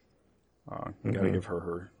 Got to give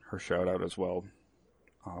her shout out as well.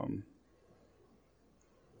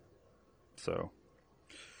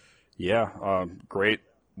 Great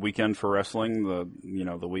weekend for wrestling.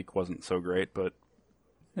 The week wasn't so great, but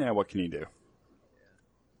yeah, what can you do?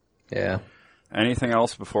 Yeah. Anything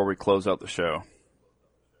else before we close out the show?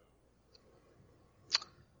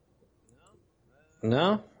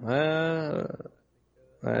 No. I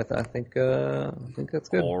think that's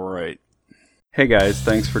good. All right. Hey guys,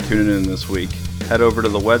 thanks for tuning in this week. Head over to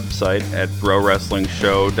the website at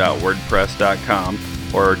browrestlingshow.wordpress.com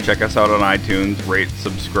or check us out on iTunes, rate,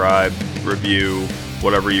 subscribe, review,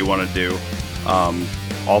 whatever you want to do.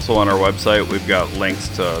 Also on our website, we've got links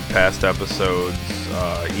to past episodes,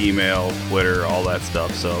 email, Twitter, all that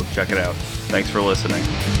stuff, so check it out. Thanks for listening.